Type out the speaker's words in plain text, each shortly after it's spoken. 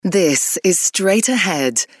This is Straight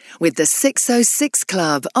Ahead with the 606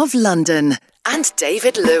 Club of London and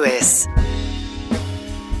David Lewis.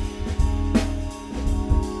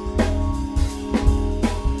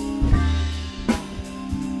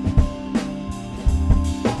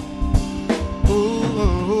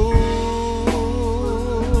 Ooh,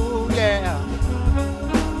 yeah.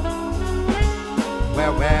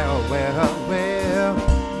 Well.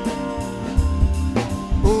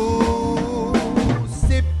 Ooh,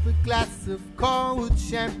 sip a glass of cold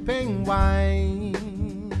champagne wine.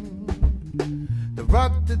 The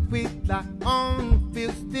rug that we lie on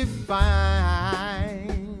feels divine.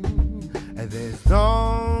 And there's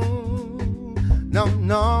no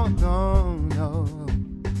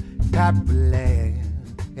Cabaret,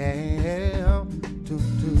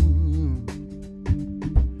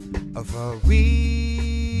 for we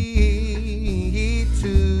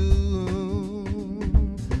two.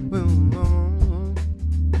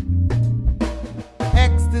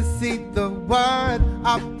 Ecstasy, the word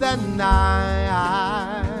of the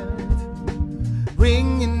night,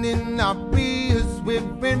 ringing in our ears,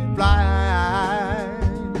 we've been blind.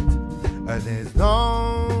 There's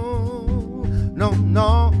no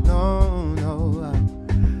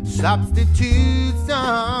substitutes,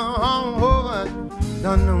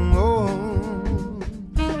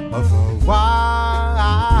 for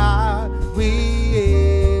what we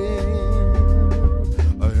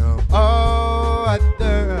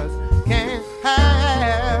others can't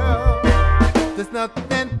have. There's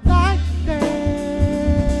nothing like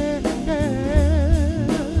this.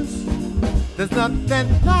 There's nothing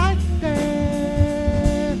like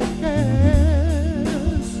this.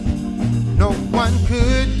 No one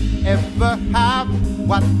could ever have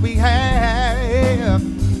what we have.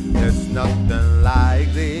 There's nothing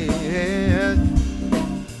like this.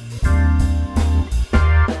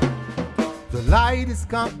 The lightest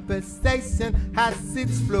conversation has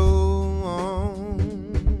its flow.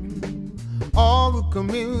 Oral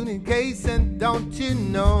communication, don't you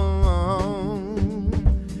know?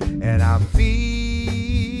 And I'm feeling,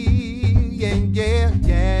 yeah,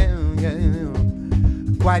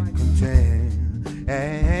 quite content.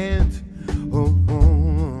 And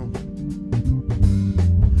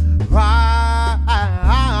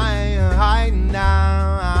right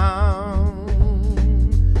now,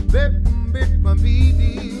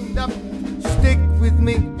 stick with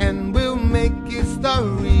me and we'll make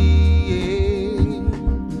history.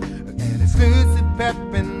 An exclusive pep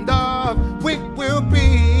and dog we will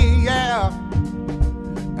be, yeah.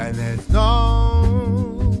 And there's no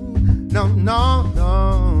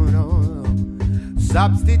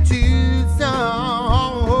substitutes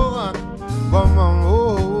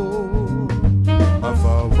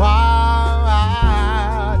for what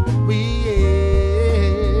we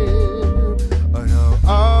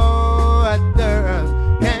others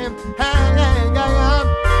can't have.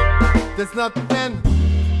 There's nothing.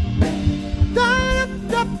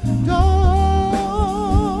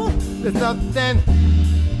 There's nothing.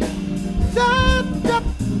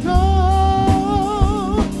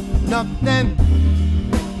 Nothing.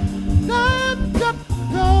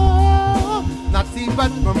 Not see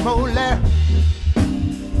but from holy.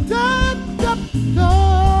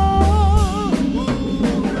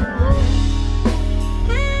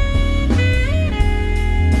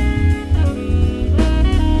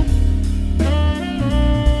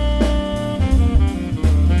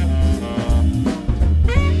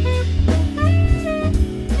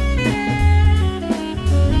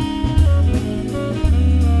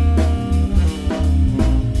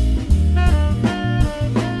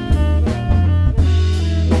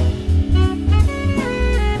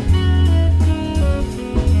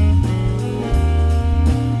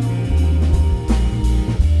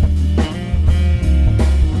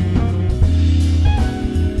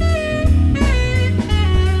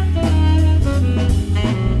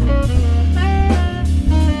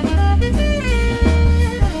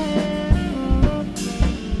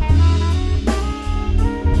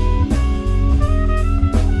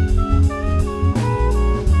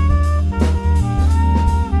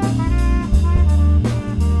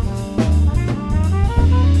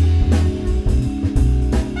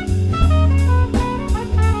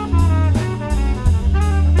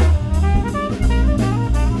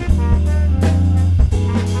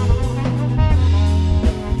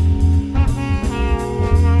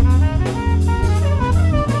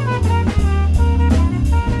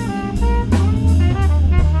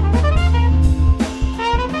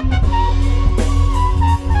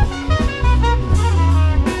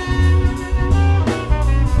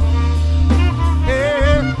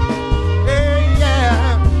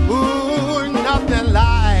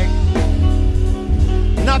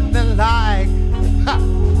 nothing like,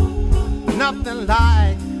 nothing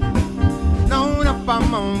like. No, no,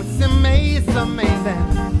 it's amazing.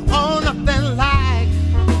 Oh, nothing like.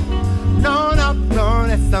 No, no, no,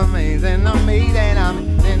 it's amazing,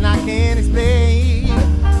 and I can't explain.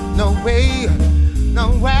 No way,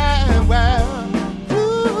 nowhere, where.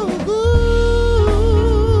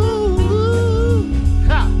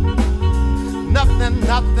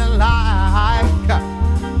 Nothing like.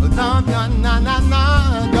 No, no, no, no, no.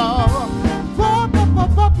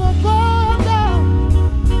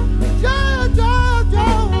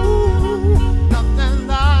 Nothing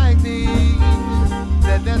like these.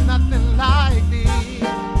 There's nothing like these.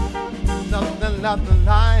 Nothing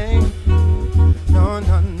like. No,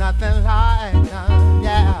 no, nothing like.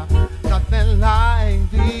 Yeah, nothing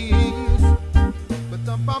like these. But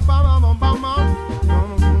the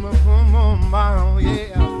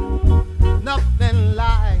yeah, nothing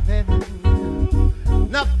like that.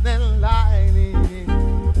 Nothing like it.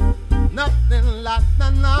 Nothing like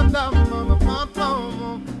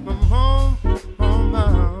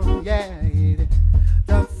yeah,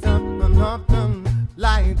 just something nothing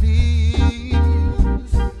like these.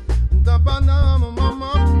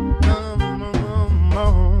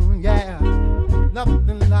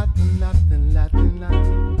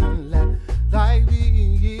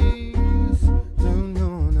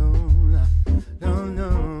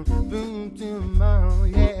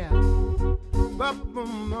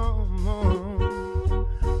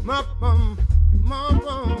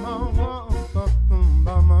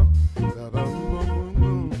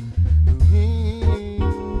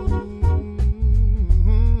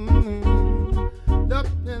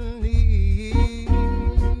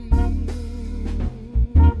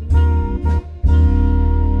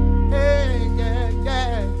 Yeah, nothing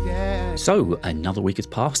like these. So, another week has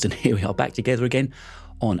passed and here we are back together again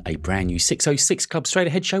on a brand new 606 Club Straight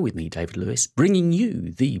Ahead show with me, David Lewis, bringing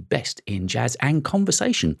you the best in jazz and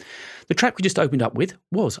conversation. The track we just opened up with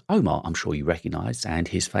was Omar, I'm sure you recognise, and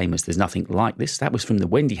his famous There's Nothing Like This. That was from the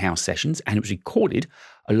Wendy House sessions and it was recorded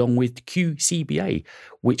along with QCBA,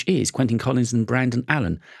 which is Quentin Collins and Brandon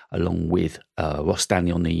Allen, along with Ross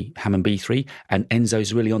Stanley on the Hammond B3 and Enzo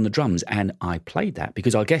Zerilli on the drums. And I played that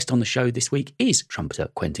because our guest on the show this week is trumpeter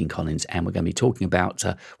Quentin Collins, and we're going to be talking about,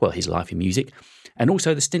 his life in music and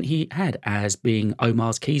also the stint he had as being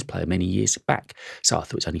Omar's keys player many years back. So I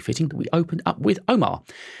thought it's only fitting that we opened up with Omar.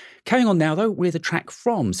 Carrying on now, though, with a track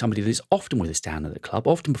from somebody that is often with us down at the club,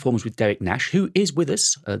 often performs with Derek Nash, who is with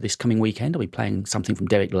us this coming weekend. I'll be playing something from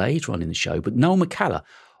Derek later on in the show, but Noel McCallum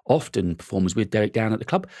often performs with Derek down at the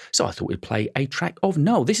club, so I thought we'd play a track of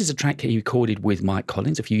Noel. This is a track he recorded with Mike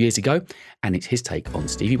Collins a few years ago, and it's his take on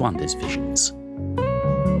Stevie Wonder's Visions.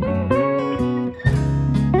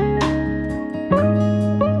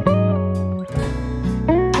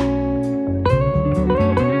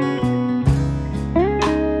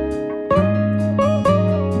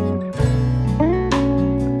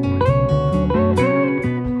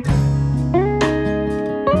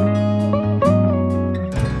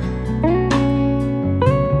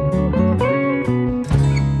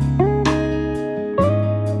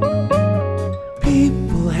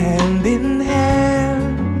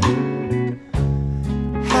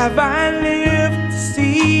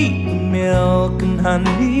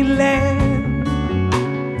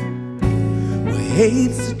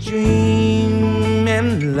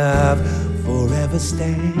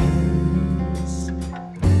 Stands,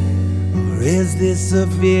 or is this a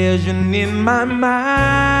vision in my mind?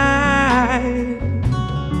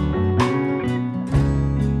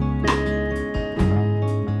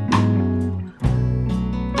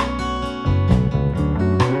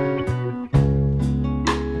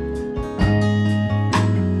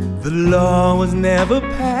 The law was never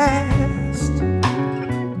passed,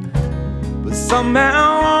 but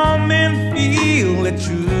somehow all men feel that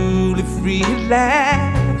truly free at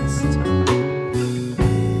last.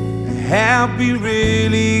 Have we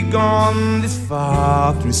really gone this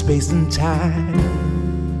far through space and time?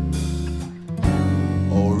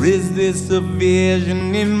 Or is this a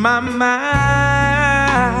vision in my mind?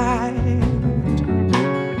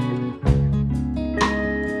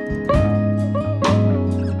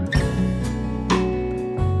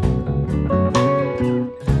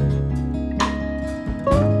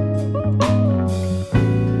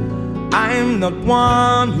 I'm not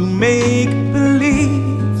one who make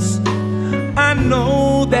believes. I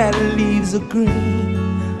know that leaves are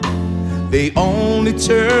green. They only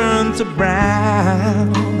turn to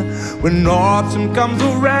brown when autumn comes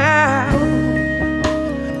around.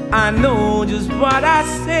 I know just what I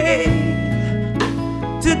say.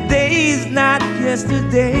 Today's not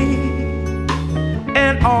yesterday.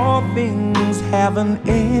 and all things have an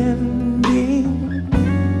ending.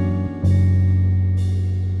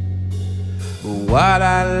 But what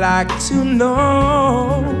I like to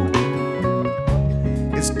know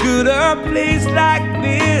is, could a place like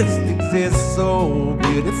this exist so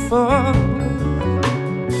beautiful?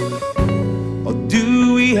 Or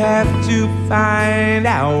do we have to find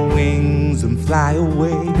our wings and fly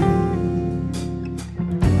away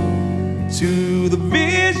to the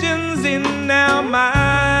visions in our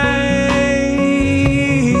minds?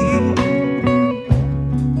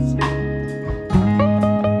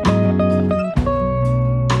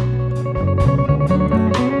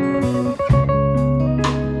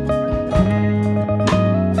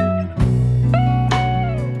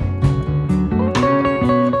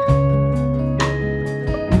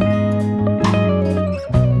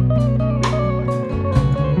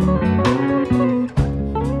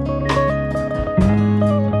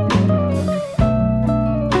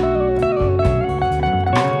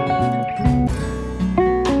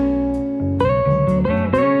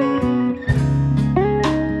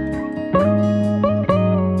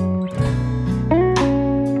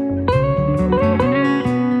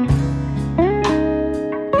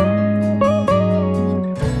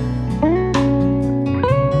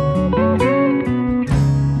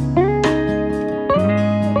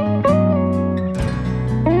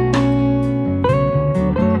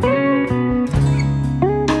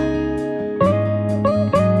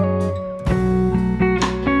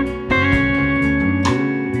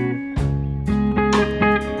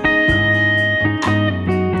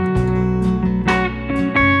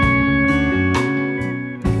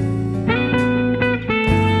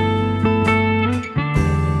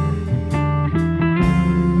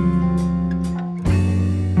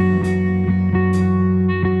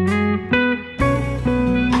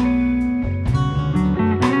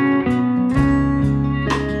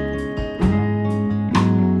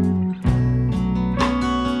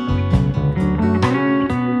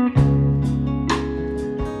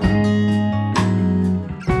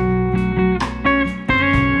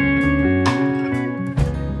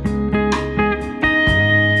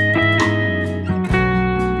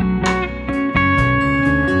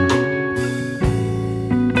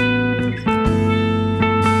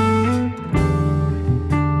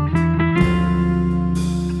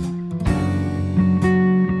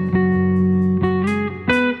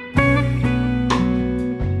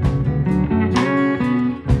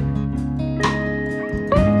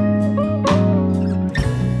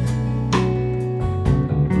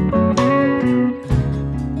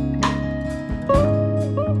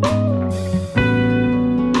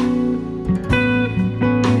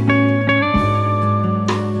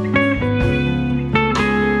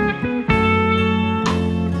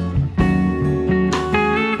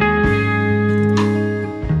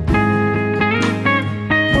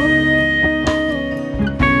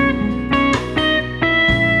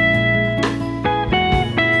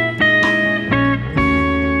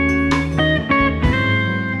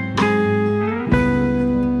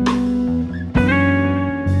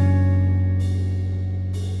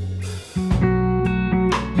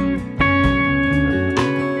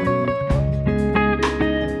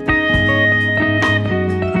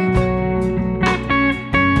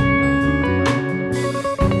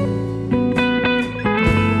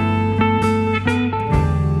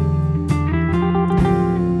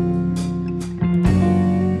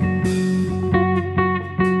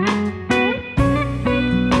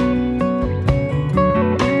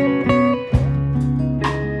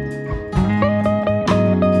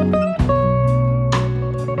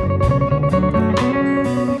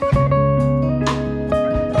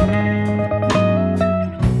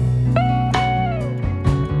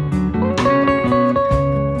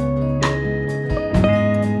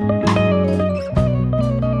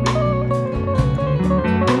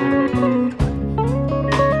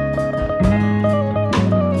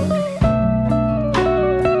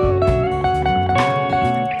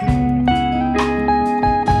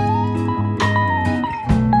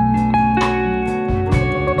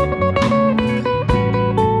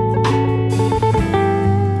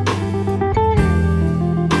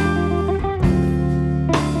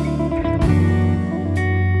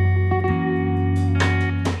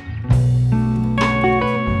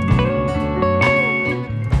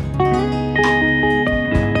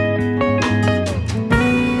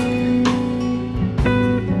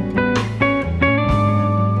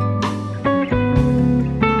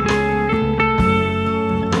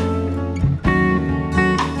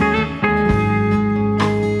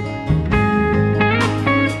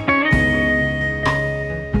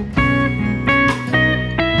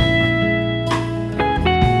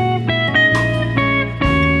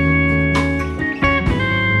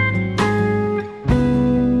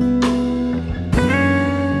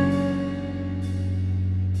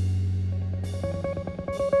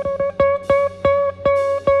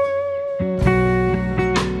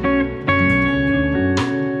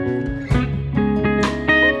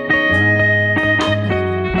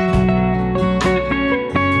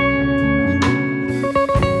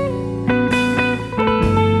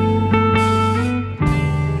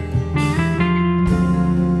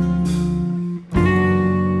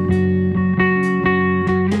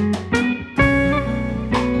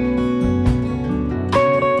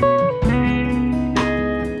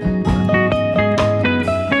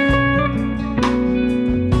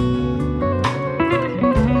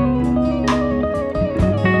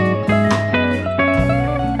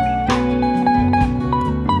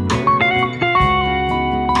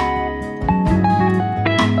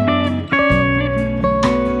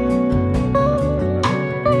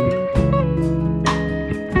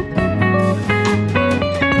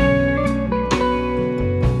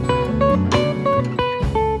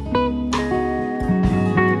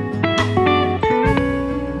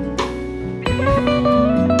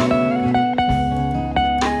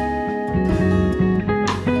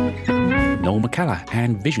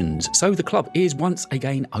 Visions. So the club is once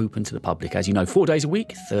again open to the public, as you know, 4 days a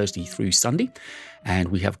week, Thursday through Sunday. And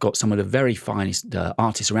we have got some of the very finest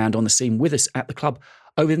artists around on the scene with us at the club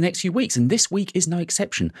over the next few weeks. And this week is no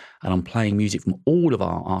exception. And I'm playing music from all of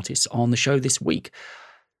our artists on the show this week.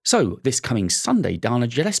 So this coming Sunday, Dana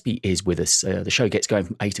Gillespie is with us. The show gets going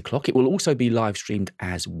from 8 o'clock. It will also be live streamed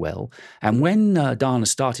as well. And when Dana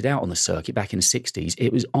started out on the circuit back in the 60s,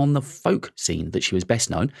 it was on the folk scene that she was best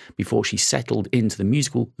known before she settled into the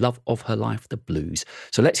musical love of her life, the blues.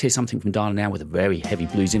 So let's hear something from Dana now with a very heavy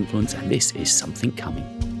blues influence, and this is Something Coming.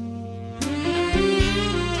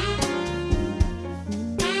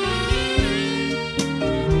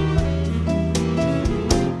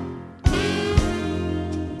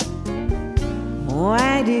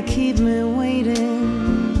 Why do you keep me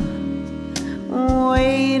waiting,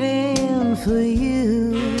 waiting for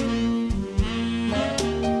you?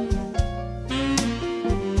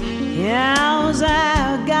 Cause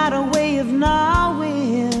I've got a way of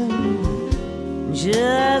knowing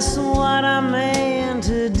just what I'm meant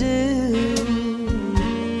to do.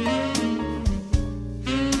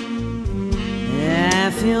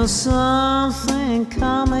 I feel something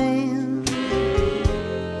coming,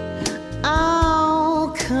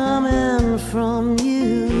 coming from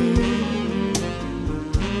you.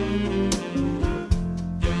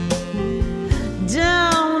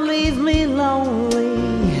 Don't leave me lonely,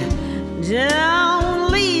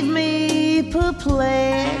 don't leave me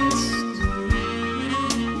perplexed.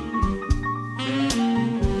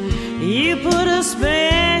 You put a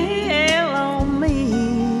spell on me,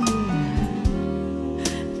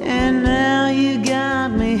 and now you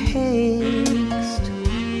got me hexed.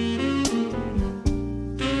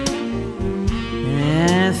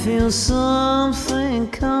 I feel something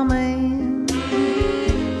coming.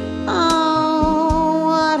 Oh,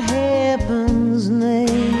 what happens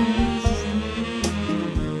next?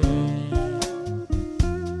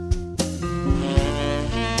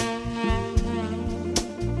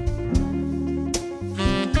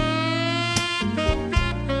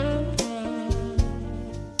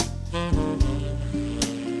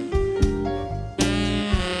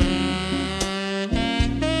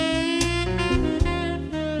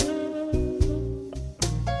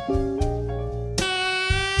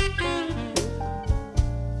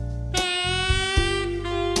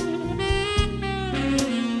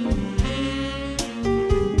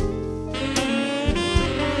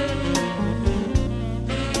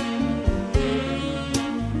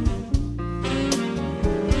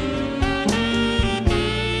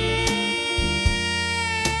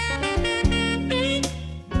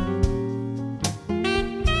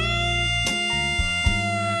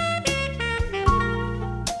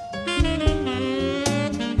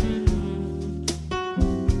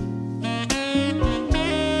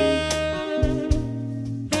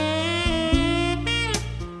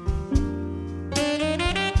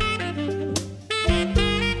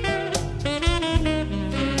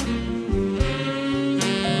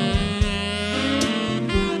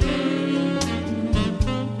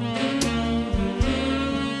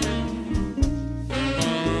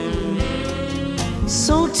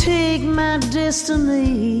 So take my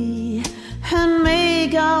destiny and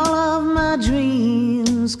make all of my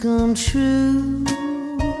dreams come true.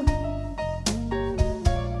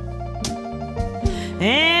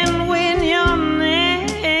 And when you're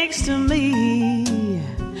next to me,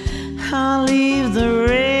 I'll leave the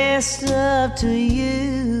rest up to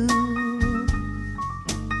you.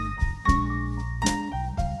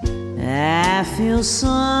 I feel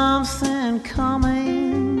something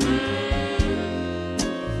coming,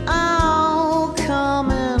 all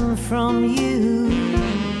coming from you.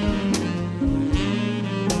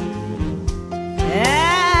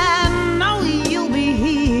 I know you'll be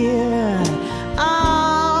here,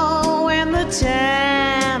 oh, when the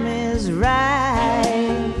time is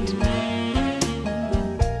right.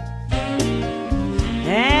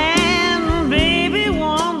 And baby,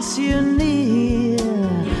 once you're near,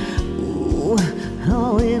 ooh,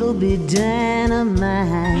 oh, it'll be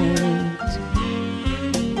dynamite.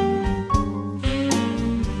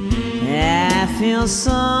 I feel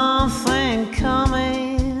something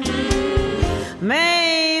coming,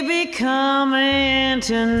 maybe coming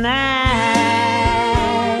tonight.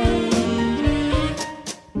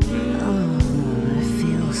 Oh, I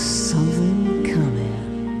feel something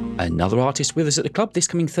coming. Another artist with us at the club this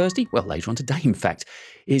coming Thursday, well, later on today, in fact,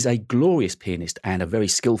 is a glorious pianist and a very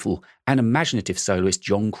skillful and imaginative soloist,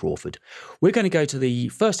 John Crawford. We're going to go to the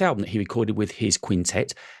first album that he recorded with his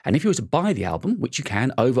quintet, and if you were to buy the album, which you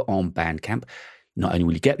can over on Bandcamp, Not only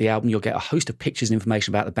will you get the album, you'll get a host of pictures and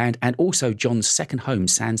information about the band and also John's second home,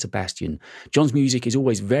 San Sebastian. John's music is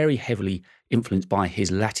always very heavily influenced by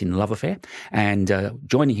his Latin love affair, and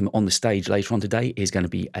joining him on the stage later on today is going to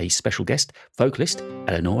be a special guest, vocalist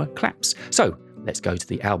Eleonora Claps. So let's go to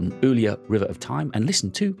the album Earlier River of Time and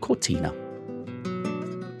listen to Cortina.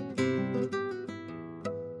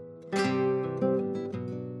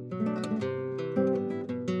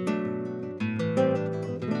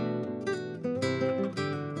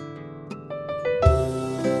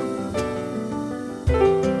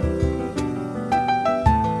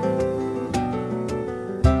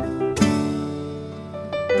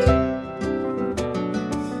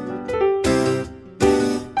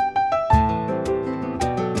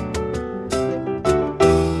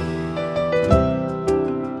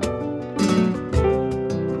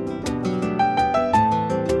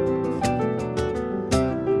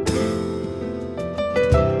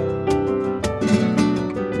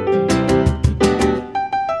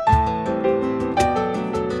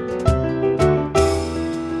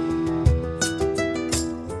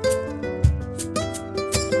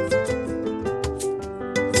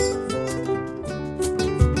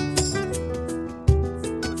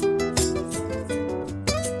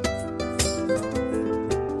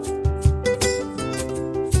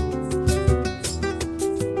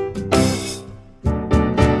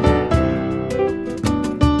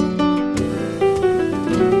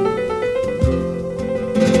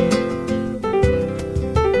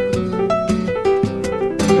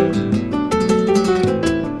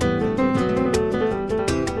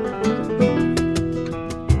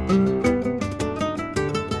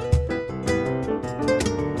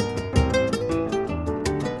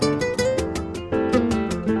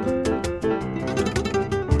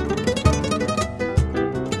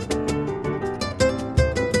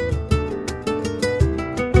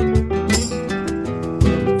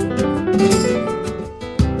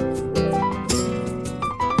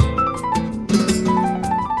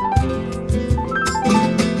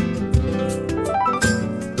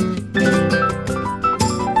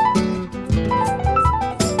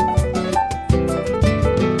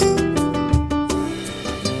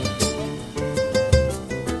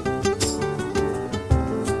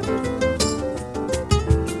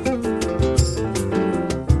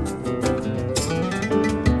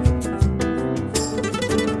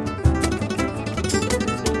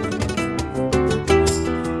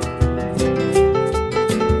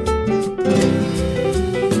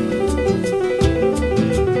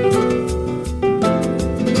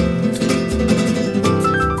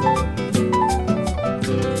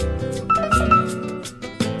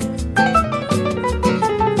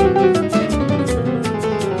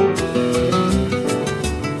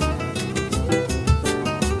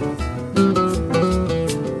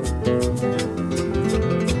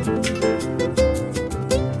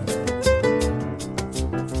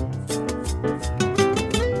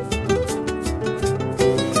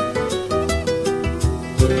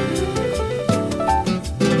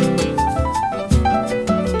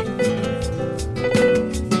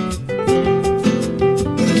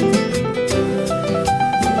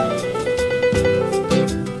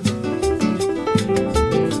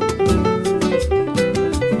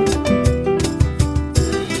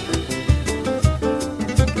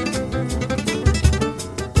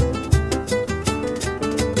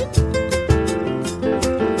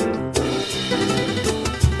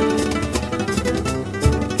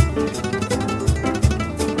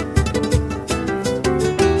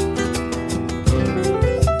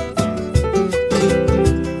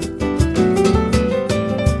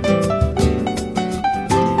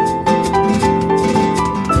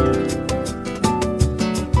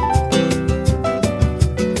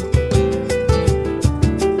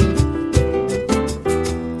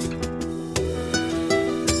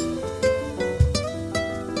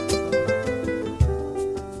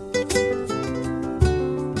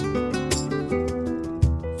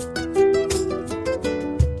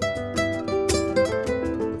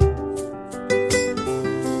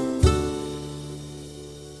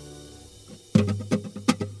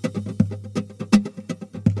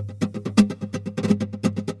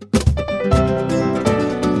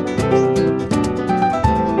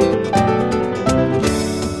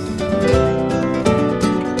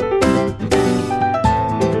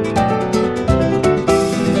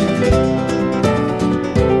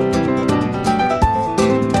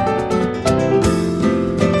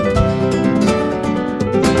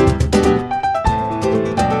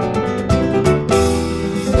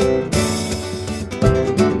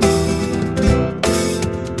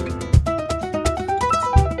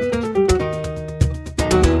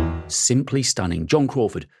 simply stunning. John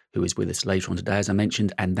Crawford, who is with us later on today, as I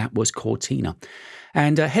mentioned, and that was Cortina.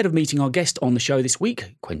 And ahead of meeting our guest on the show this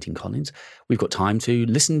week, Quentin Collins, we've got time to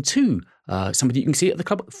listen to somebody you can see at the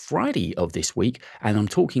club Friday of this week, and I'm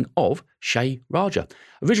talking of Shay Raja.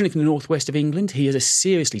 Originally from the northwest of England, he is a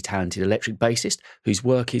seriously talented electric bassist whose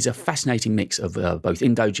work is a fascinating mix of both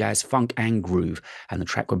Indo jazz, funk and groove. And the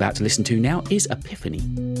track we're about to listen to now is Epiphany.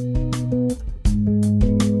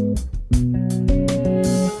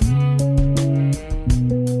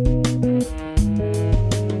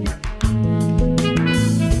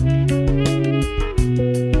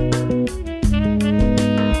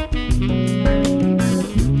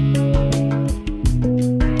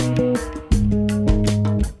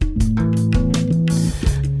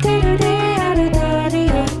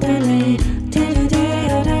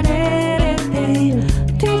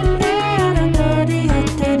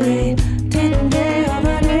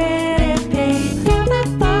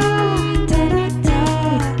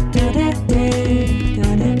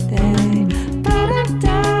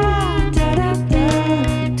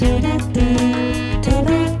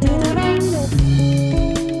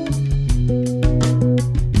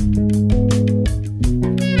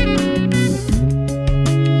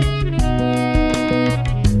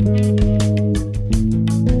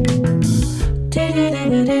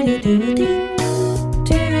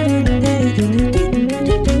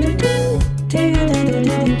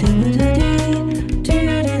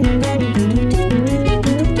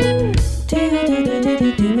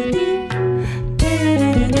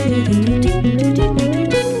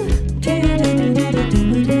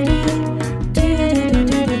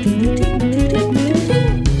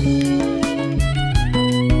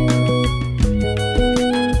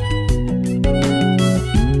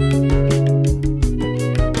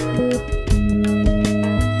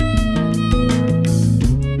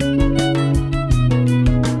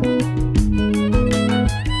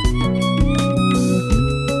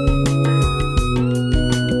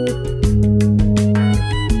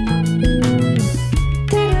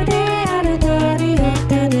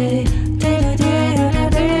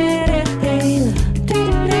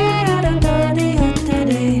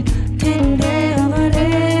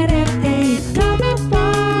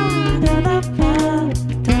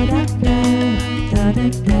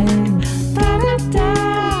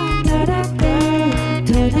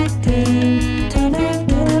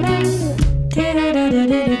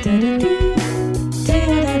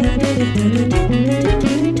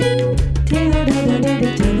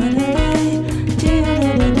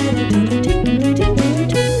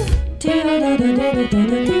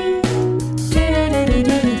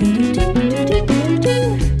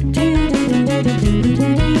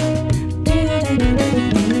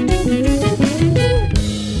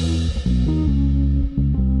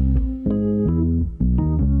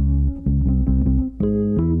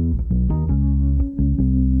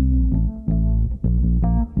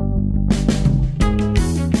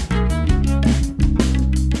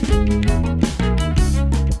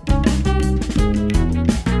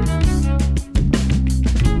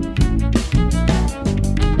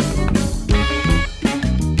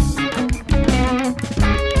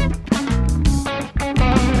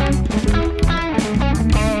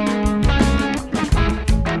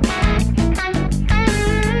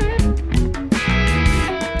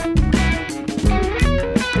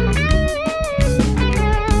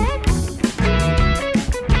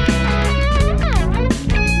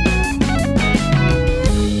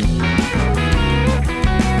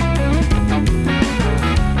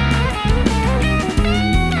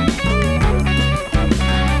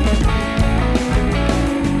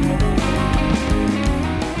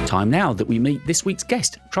 Time now that we meet this week's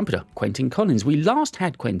guest, trumpeter Quentin Collins. We last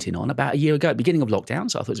had Quentin on about a year ago at the beginning of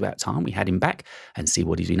lockdown, so I thought it was about time we had him back and see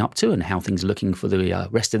what he's been up to and how things are looking for the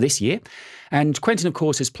rest of this year. And Quentin, of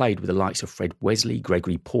course, has played with the likes of Fred Wesley,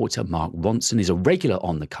 Gregory Porter, Mark Ronson, is a regular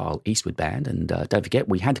on the Carl Eastwood Band. And don't forget,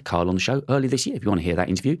 we had Carl on the show earlier this year. If you want to hear that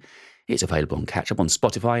interview, it's available on Catch Up on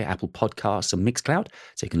Spotify, Apple Podcasts and Mixcloud,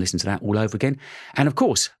 so you can listen to that all over again. And of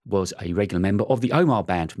course, was a regular member of the Omar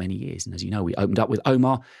Band for many years. And as you know, we opened up with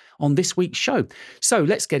Omar on this week's show. So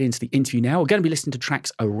let's get into the interview now. We're going to be listening to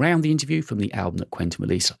tracks around the interview from the album that Quentin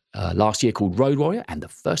released last year called Road Warrior. And the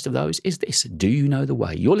first of those is this, Do You Know The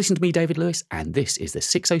Way? You're listening to me, David Lewis, and this is the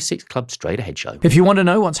 606 Club Straight Ahead Show. If you want to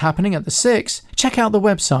know what's happening at the 6, check out the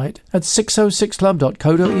website at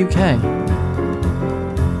 606club.co.uk.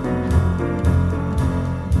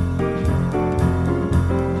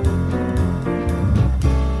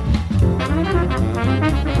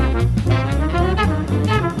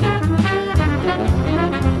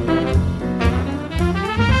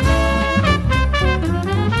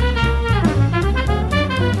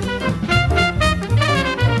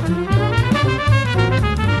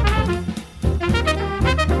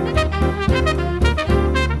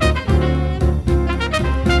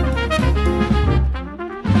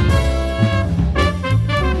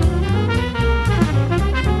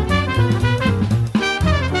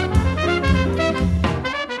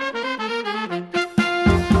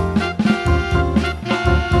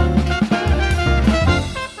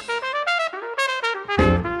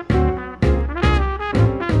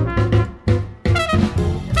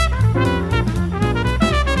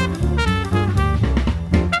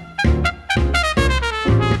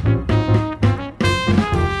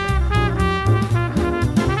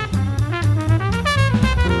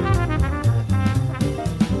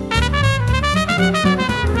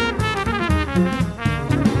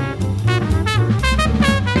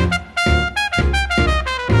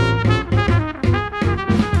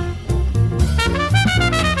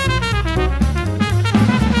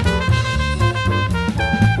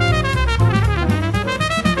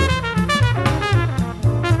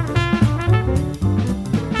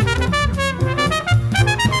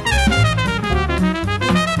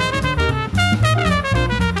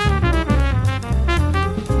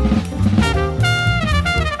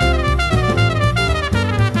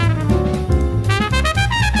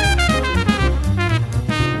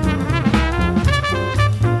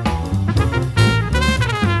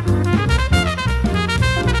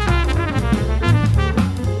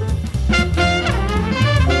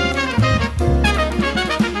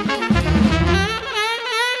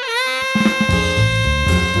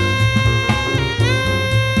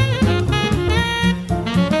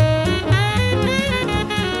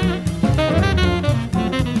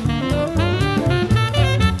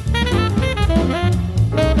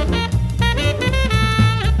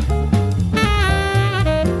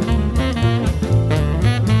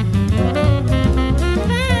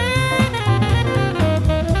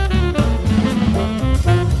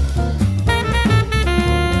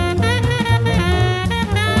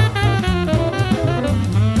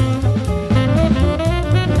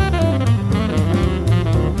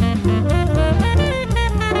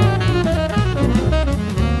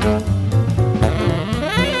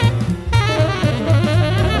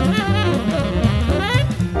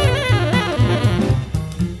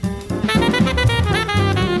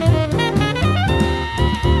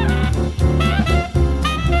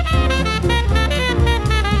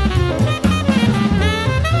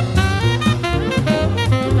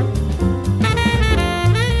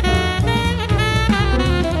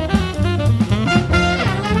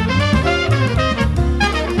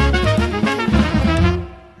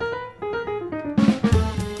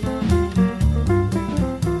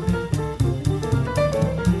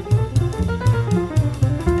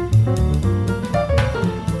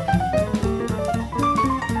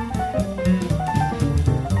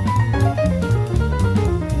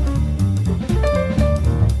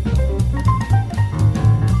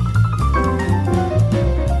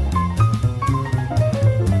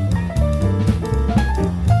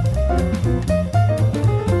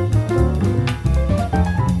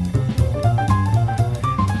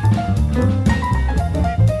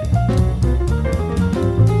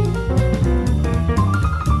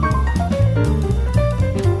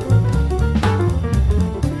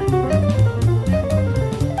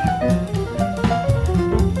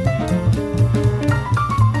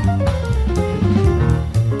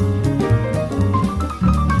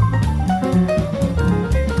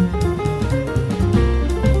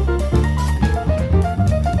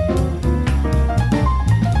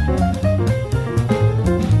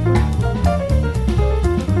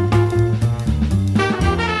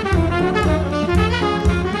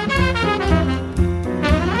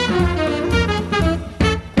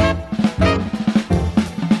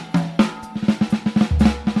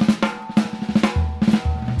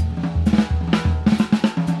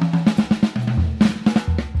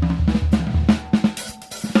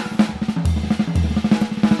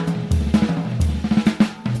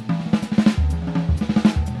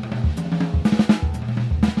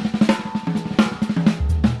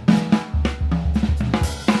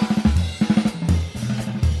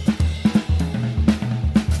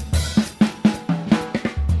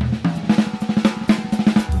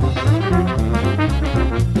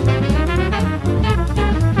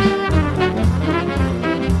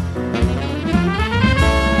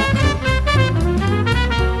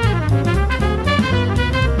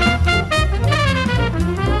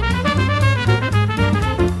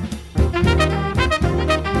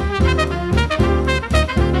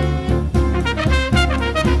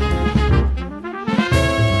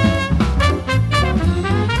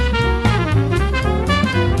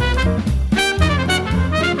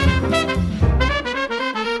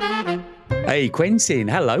 Hey, Quentin.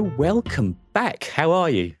 Hello. Welcome back. How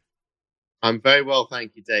are you? I'm very well,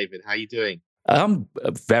 thank you, David. How are you doing? I'm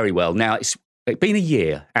very well. Now, it's been a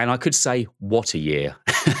year, and I could say, what a year.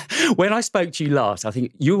 When I spoke to you last, I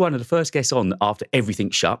think you were one of the first guests on after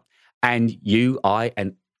everything shut, and you, I,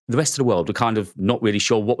 and the rest of the world were kind of not really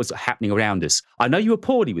sure what was happening around us. I know you were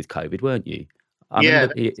poorly with COVID, weren't you?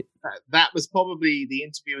 That was probably, the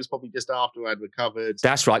interview was probably just after I'd recovered.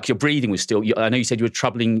 That's right, 'cause your breathing was still, I know you said you were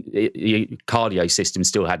troubling, your cardio system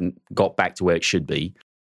still hadn't got back to where it should be.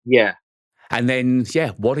 Yeah. And then,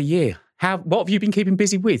 what a year. What have you been keeping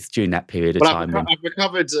busy with during that period of time? I've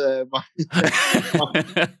recovered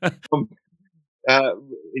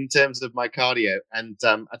in terms of my cardio. And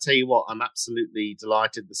I tell you what, I'm absolutely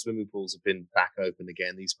delighted the swimming pools have been back open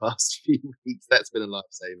again these past few weeks. That's been a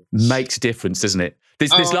lifesaver. Makes a difference, doesn't it?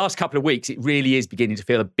 This last couple of weeks, it really is beginning to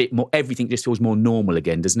feel a bit more, everything just feels more normal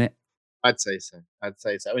again, doesn't it? I'd say so. I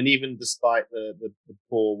mean, even despite the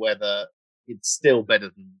poor weather, it's still better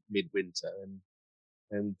than midwinter,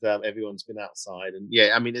 and everyone's been outside, and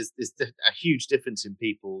I mean, there's a huge difference in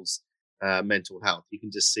people's mental health. You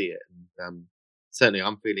can just see it, and certainly,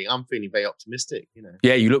 I'm feeling very optimistic.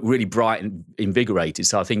 Yeah, you look really bright and invigorated.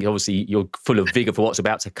 So I think obviously you're full of vigor for what's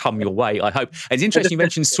about to come your way, I hope. And it's interesting you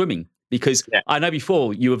mentioned swimming, because I know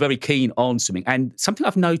before you were very keen on swimming, and something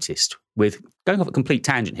I've noticed with going off a complete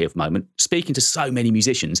tangent here for a moment, speaking to so many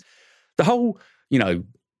musicians, the whole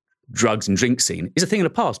drugs and drink scene is a thing of the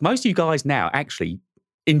past. Most of you guys now actually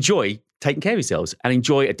enjoy taking care of yourselves and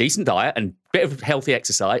enjoy a decent diet and a bit of healthy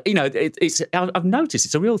exercise. I've noticed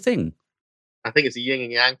it's a real thing. I think it's a yin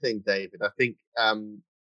and yang thing, David. I think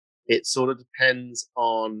it sort of depends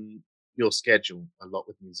on your schedule a lot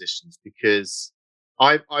with musicians, because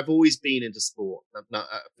I've always been into sport.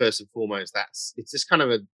 First and foremost, it's just kind of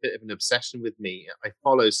a bit of an obsession with me. I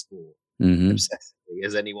follow sport obsessively,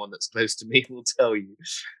 as anyone that's close to me will tell you.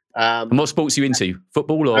 And what sports are you into?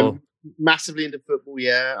 Football or? I'm massively into football,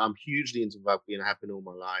 yeah. I'm hugely into rugby and have been all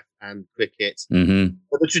my life, and cricket.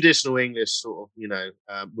 But the traditional English sort of,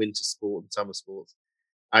 winter sport and summer sports.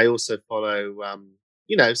 I also follow,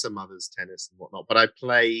 some others, tennis and whatnot. But I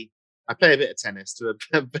play a bit of tennis to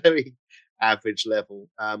a very average level,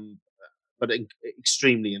 but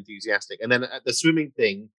extremely enthusiastic. And then the swimming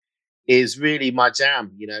thing is really my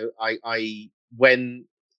jam. When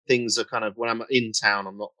things are when I'm in town,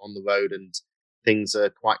 I'm not on the road, and things are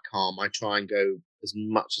quite calm, I try and go as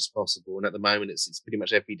much as possible. And at the moment, it's pretty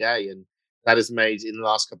much every day. And that has made, in the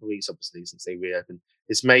last couple of weeks, obviously, since they reopened,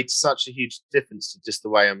 it's made such a huge difference to just the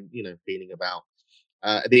way I'm, feeling about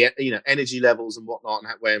the energy levels and whatnot, and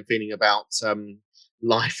that way I'm feeling about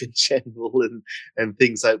life in general, and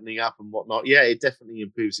things opening up and whatnot. Yeah, it definitely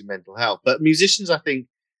improves your mental health. But musicians, I think,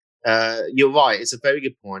 you're right. It's a very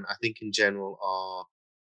good point. I think in general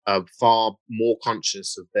are far more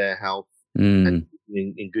conscious of their health and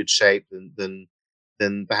in good shape than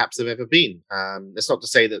perhaps they've ever been. It's not to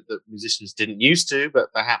say that musicians didn't used to,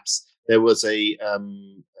 but perhaps there was an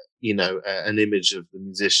image of the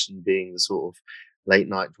musician being the sort of late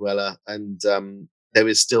night dweller, and there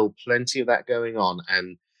is still plenty of that going on.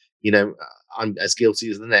 And I'm as guilty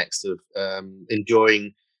as the next of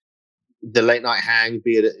enjoying the late night hang,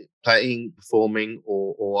 be it playing, performing,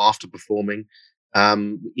 or after performing,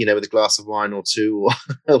 with a glass of wine or two,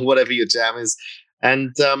 or whatever your jam is,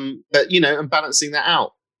 and balancing that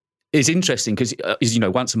out. It's interesting because, as you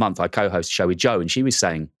know, once a month I co-host a show with Jo, and she was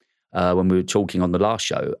saying when we were talking on the last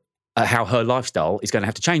show how her lifestyle is going to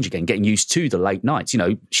have to change again, getting used to the late nights.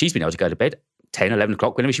 She's been able to go to bed 10, 11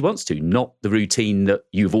 o'clock whenever she wants to, not the routine that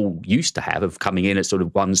you've all used to have of coming in at sort of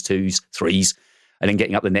 1s, 2s, 3s, and then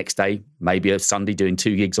getting up the next day, maybe a Sunday, doing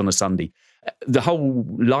 2 gigs on a Sunday. The whole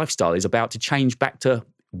lifestyle is about to change back to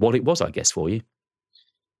what it was, I guess, for you.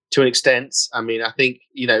 To an extent. I mean, I think,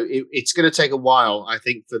 it's going to take a while, I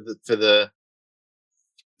think, for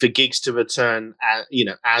gigs to return,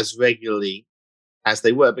 as regularly as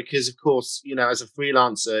they were, because of course, as a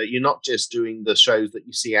freelancer, you're not just doing the shows that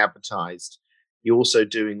you see advertised. You're also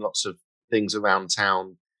doing lots of things around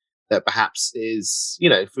town that perhaps is,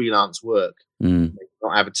 freelance work,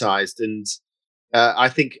 not advertised. And I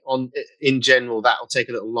think in general, that will take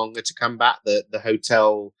a little longer to come back. The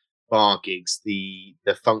hotel bar gigs, the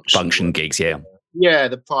function gigs, yeah. Yeah,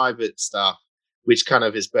 the private stuff, which kind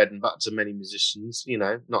of is bread and butter to many musicians.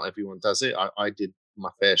 Not everyone does it. I did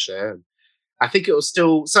my fair share. And I think it was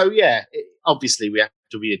still, obviously we have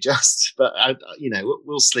to readjust, but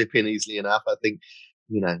we'll slip in easily enough. I think,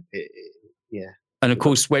 yeah. And of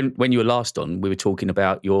course, when you were last on, we were talking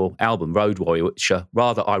about your album, Road Warrior, which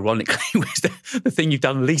rather ironically was the thing you've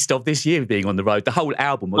done least of this year, being on the road. The whole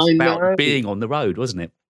album was about being on the road, wasn't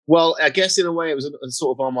it? Well, I guess in a way it was a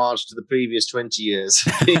sort of homage to the previous 20 years.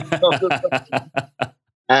 But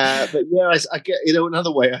yeah, I get,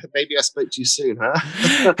 another way, maybe I spoke too soon,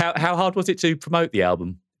 huh? How hard was it to promote the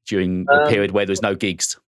album during a period where there was no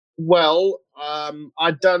gigs? Well,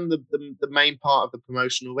 I'd done the main part of the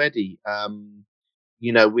promotion already.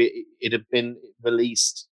 It had been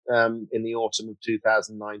released in the autumn of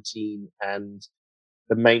 2019, and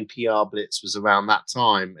the main PR blitz was around that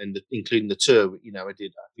time, and including the tour. I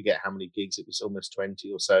forget how many gigs, it was almost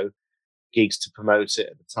 20 or so gigs to promote it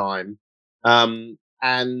at the time. And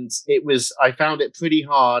I found it pretty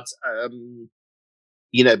hard,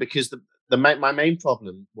 because my main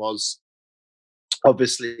problem was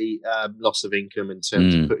obviously loss of income in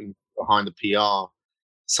terms of putting behind the PR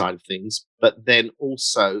side of things, but then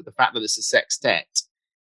also the fact that it's a sextet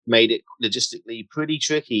made it logistically pretty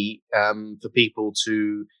tricky for people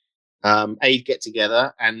to get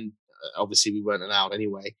together, and obviously we weren't allowed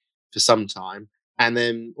anyway for some time. And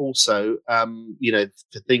then also,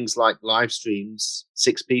 for things like live streams,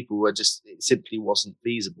 6 people it simply wasn't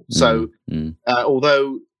feasible. So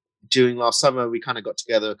although during last summer we kind of got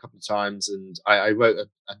together a couple of times, and I wrote a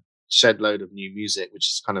shed load of new music, which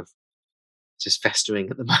is kind of just festering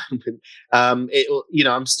at the moment. I'm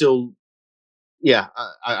still,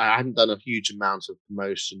 I haven't done a huge amount of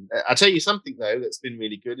promotion. I'll tell you something though that's been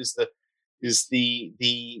really good is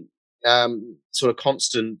the sort of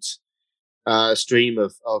constant stream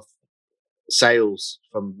of sales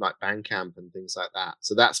from like Bandcamp and things like that.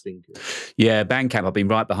 So that's been good. Yeah, Bandcamp, I've been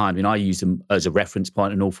right behind. I mean, I use them as a reference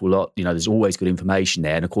point an awful lot. There's always good information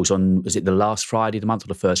there. And of course, was it the last Friday of the month or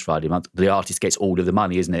the first Friday of the month, the artist gets all of the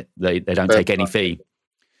money, isn't it? They don't take any fee,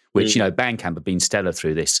 which, Bandcamp have been stellar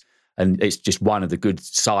through this. And it's just one of the good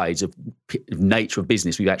sides of nature of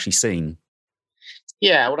business we've actually seen.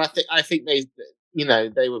 Yeah, well, I think they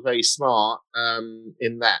were very smart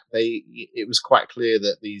in that it was quite clear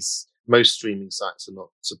that most streaming sites are not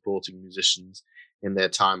supporting musicians in their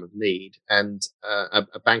time of need, and a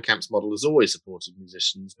Bandcamp's model has always supported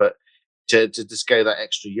musicians, but to just go that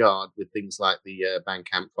extra yard with things like the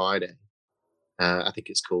Bandcamp Friday, I think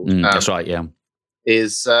it's called. That's right, yeah.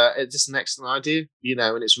 Is it's just an excellent idea,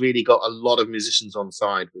 and it's really got a lot of musicians on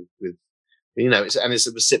side with it's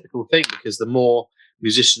a reciprocal thing, because the more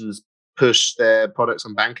musicians push their products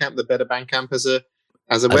on Bandcamp, the better Bandcamp as a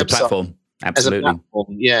website, platform. Absolutely. As a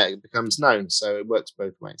platform, it becomes known. So it works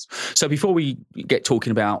both ways. So before we get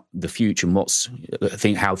talking about the future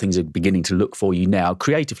and how things are beginning to look for you now,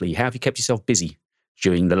 creatively, how have you kept yourself busy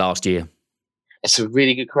during the last year? It's a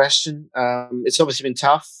really good question. It's obviously been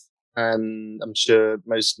tough, and I'm sure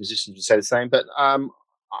most musicians would say the same, but I'm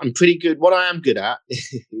pretty good. What I am good at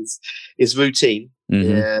is routine.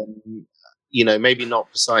 Mm-hmm. Maybe not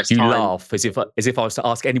precise you time. Laugh as if I was to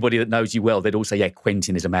ask anybody that knows you well, they'd all say, yeah,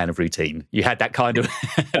 Quentin is a man of routine. You had that kind of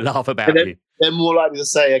laugh about you. They're more likely to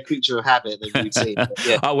say a creature of habit than routine.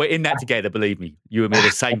 Yeah. Oh, we're in that together, believe me. You and me are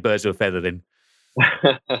the same birds of a feather then.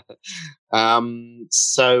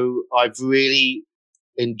 So I've really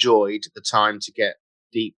enjoyed the time to get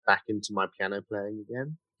deep back into my piano playing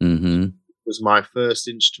again. Mm-hmm. It was my first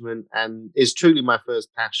instrument and is truly my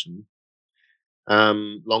first passion.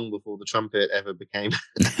 Long before the trumpet ever became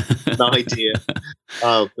an idea.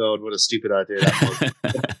 Oh God, what a stupid idea that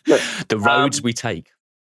was. The roads we take.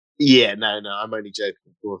 Yeah, no, I'm only joking.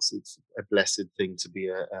 Of course, it's a blessed thing to be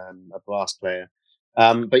a brass player.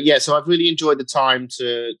 But yeah, so I've really enjoyed the time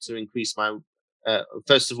to increase my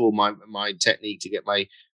first of all my technique, to get my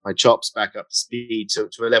chops back up to speed to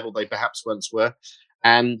a level they perhaps once were,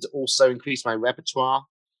 and also increase my repertoire,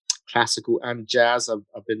 classical and jazz. I've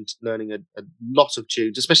been learning a lot of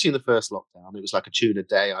tunes, especially in the first lockdown. It was like a tune a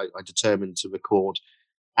day. I determined to record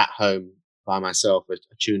at home by myself a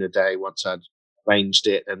tune a day once I'd arranged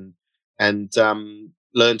it and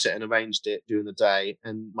learned it and arranged it during the day.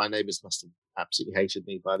 And my neighbours must have absolutely hated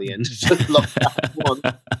me by the end of lockdown one.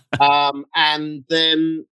 And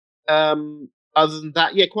then other than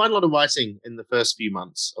that, quite a lot of writing in the first few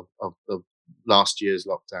months of last year's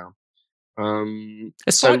lockdown. A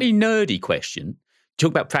slightly nerdy question. Talk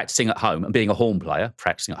about practicing at home and being a horn player,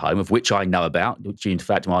 practicing at home, of which I know about, due to the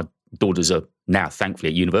fact my daughters are now thankfully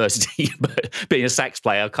at university, but being a sax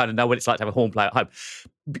player, I kind of know what it's like to have a horn player at home.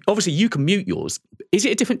 Obviously, you can mute yours. Is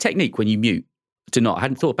it a different technique when you mute to not? I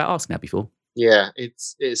hadn't thought about asking that before. Yeah,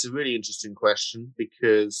 it's a really interesting question,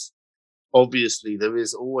 because obviously there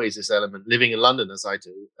is always this element, living in London as I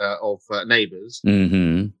do, of neighbours.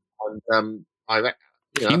 Mm-hmm. And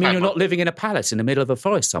You mean you're not living in a palace in the middle of a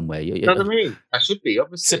forest somewhere? You know what I mean? I should be,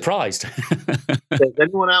 obviously. Surprised. There's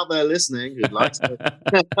anyone out there listening who'd like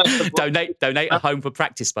to donate a home for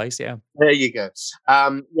practice space, yeah. There you go.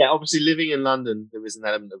 Obviously living in London, there is an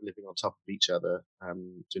element of living on top of each other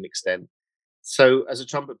to an extent. So as a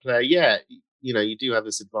trumpet player, you do have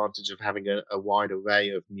this advantage of having a wide array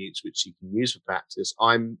of mutes which you can use for practice.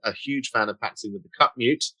 I'm a huge fan of practicing with the cup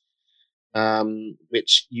mute,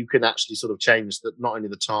 which you can actually sort of change not only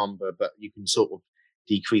the timbre, but you can sort of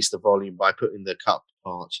decrease the volume by putting the cup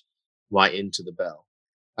part right into the bell.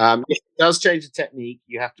 If it does change the technique,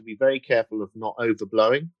 you have to be very careful of not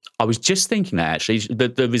overblowing. I was just thinking that actually,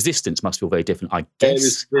 the resistance must feel very different, I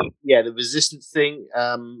guess. The resistance thing,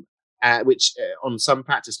 which on some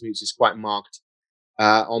practice mutes is quite marked.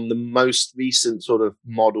 On the most recent sort of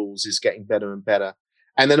models is getting better and better.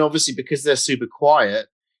 And then obviously because they're super quiet,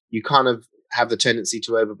 you kind of have the tendency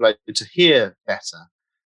to overblow to hear better.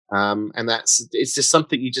 And it's just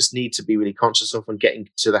something you just need to be really conscious of and getting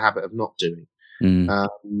to the habit of not doing.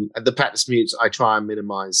 And the practice mutes, I try and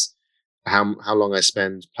minimize how long I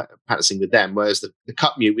spend practicing with them. Whereas the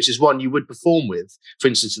cup mute, which is one you would perform with, for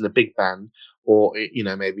instance, in a big band or,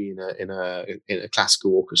 maybe in a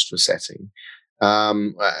classical orchestra setting,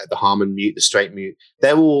 the harmon mute, the straight mute,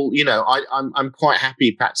 they're all, I'm quite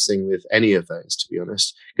happy practicing with any of those, to be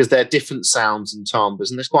honest, because they're different sounds and timbres,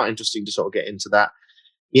 and it's quite interesting to sort of get into that,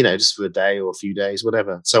 just for a day or a few days,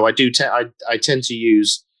 whatever. So I do, I tend to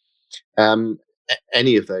use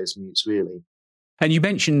any of those mutes, really. And you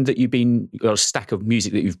mentioned that you've got a stack of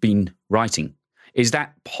music that you've been writing. Is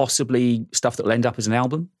that possibly stuff that will end up as an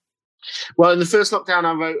album? Well, in the first lockdown,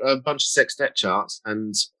 I wrote a bunch of sextet charts,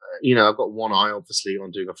 and I've got one eye, obviously,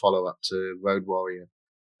 on doing a follow-up to Road Warrior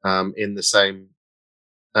in the same,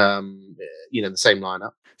 the same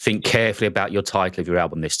lineup. Think carefully about your title of your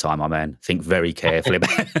album this time, my man. Think very carefully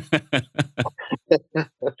about it.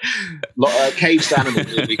 Caged Animal,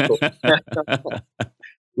 it'll be called.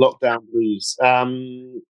 Lockdown Blues.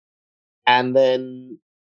 And then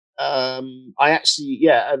I actually,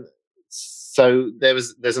 so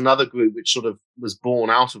there's another group which sort of was born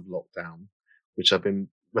out of lockdown, which I've been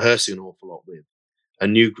rehearsing an awful lot with, a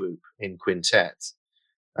new group in quintet,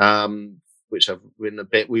 which I've written a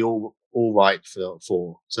bit. We all write for,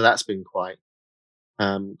 so that's been quite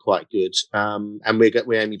good. And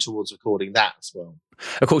we're aiming towards recording that as well.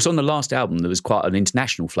 Of course, on the last album, there was quite an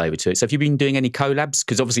international flavour to it. So have you been doing any collabs?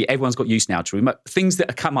 Because obviously everyone's got used now to remote things that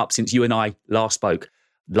have come up since you and I last spoke.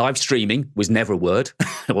 Live streaming was never a word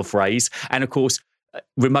or phrase. And of course,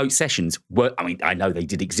 remote sessions were, I know they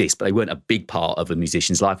did exist, but they weren't a big part of a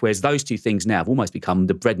musician's life. Whereas those two things now have almost become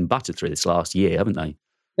the bread and butter through this last year, haven't they?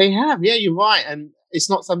 They have, yeah, you're right. And it's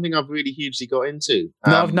not something I've really hugely got into.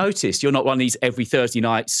 No, I've noticed you're not one of these every Thursday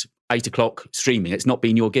nights, 8 o'clock streaming. It's not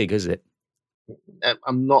been your gig, has it?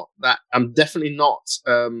 I'm not that. I'm definitely not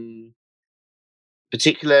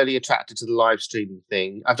particularly attracted to the live streaming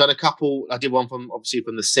thing. I've done a couple. I did one from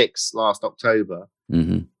the 6th last October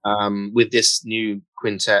with this new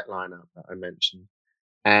quintet lineup that I mentioned.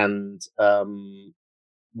 And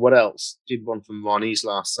what else? Did one from Ronnie's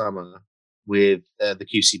last summer with the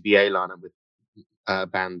QCBA lineup with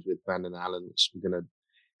band with Brandon Allen, which we're going to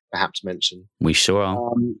perhaps mention. We sure are.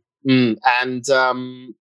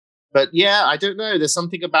 But yeah, I don't know. There's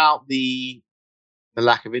something about the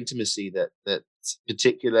lack of intimacy that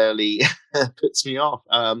particularly puts me off.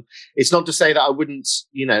 It's not to say that I wouldn't,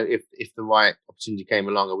 if the right opportunity came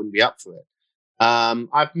along, I wouldn't be up for it.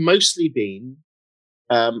 I've mostly been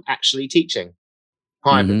actually teaching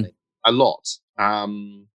privately a lot,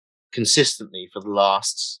 consistently for the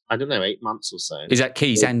last, 8 months or so. Is that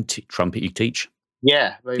keys and trumpet you teach?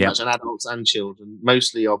 Yeah, very much, and adults and children,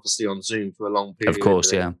 mostly obviously on Zoom for a long period. Of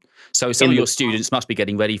course, yeah. So some of your students must be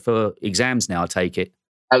getting ready for exams now, I take it.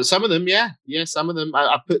 Some of them, yeah, some of them.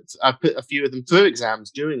 I put a few of them through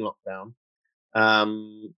exams during lockdown,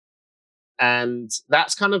 and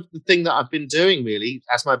that's kind of the thing that I've been doing really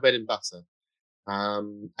as my bread and butter.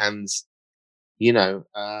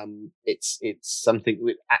 It's something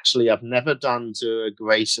which actually I've never done to a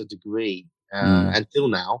greater degree until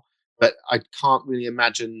now. But I can't really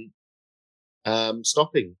imagine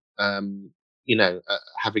stopping. Having a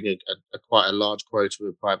quite a large quota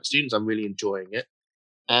of private students. I'm really enjoying it,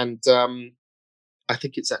 and I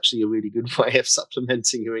think it's actually a really good way of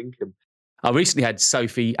supplementing your income. I recently had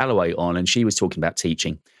Sophie Alloway on, and she was talking about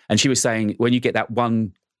teaching, and she was saying when you get that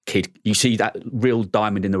one kid, you see that real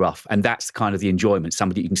diamond in the rough, and that's kind of the enjoyment.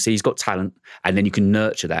 Somebody you can see he's got talent, and then you can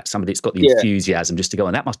nurture that. Somebody that's got the enthusiasm just to go,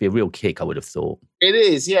 and that must be a real kick, I would have thought. It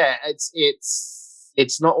is, yeah.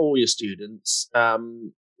 It's not all your students.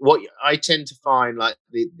 what I tend to find, like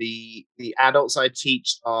the adults I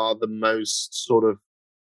teach are the most sort of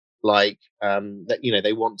like that, you know,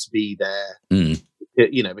 they want to be there,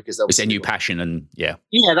 you know, because it's their new passion, and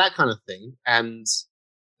that kind of thing, and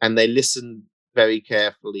they listen very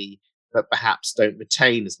carefully, but perhaps don't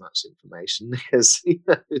retain as much information because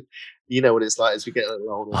you know what it's like as we get a little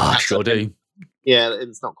older. I sure do. Yeah,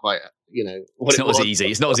 it's not quite, you know, it's not as easy.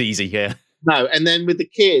 It's not as easy. Yeah. No, and then with the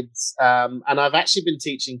kids, and I've actually been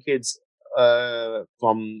teaching kids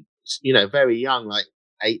from, you know, very young, like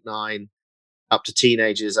 8, 9, up to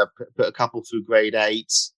teenagers. I've put a couple through grade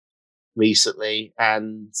 8 recently,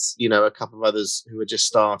 and, you know, a couple of others who are just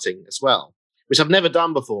starting as well, which I've never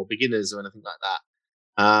done before, beginners or anything like that.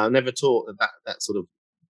 I've never taught at that sort of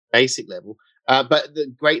basic level. But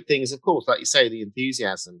the great thing is, of course, like you say, the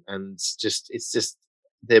enthusiasm, and it's just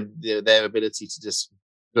their ability to just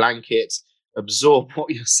blanket, absorb what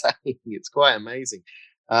you're saying. It's quite amazing.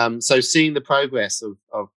 So seeing the progress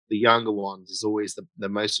of the younger ones is always the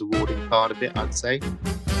most rewarding part of it, I'd say.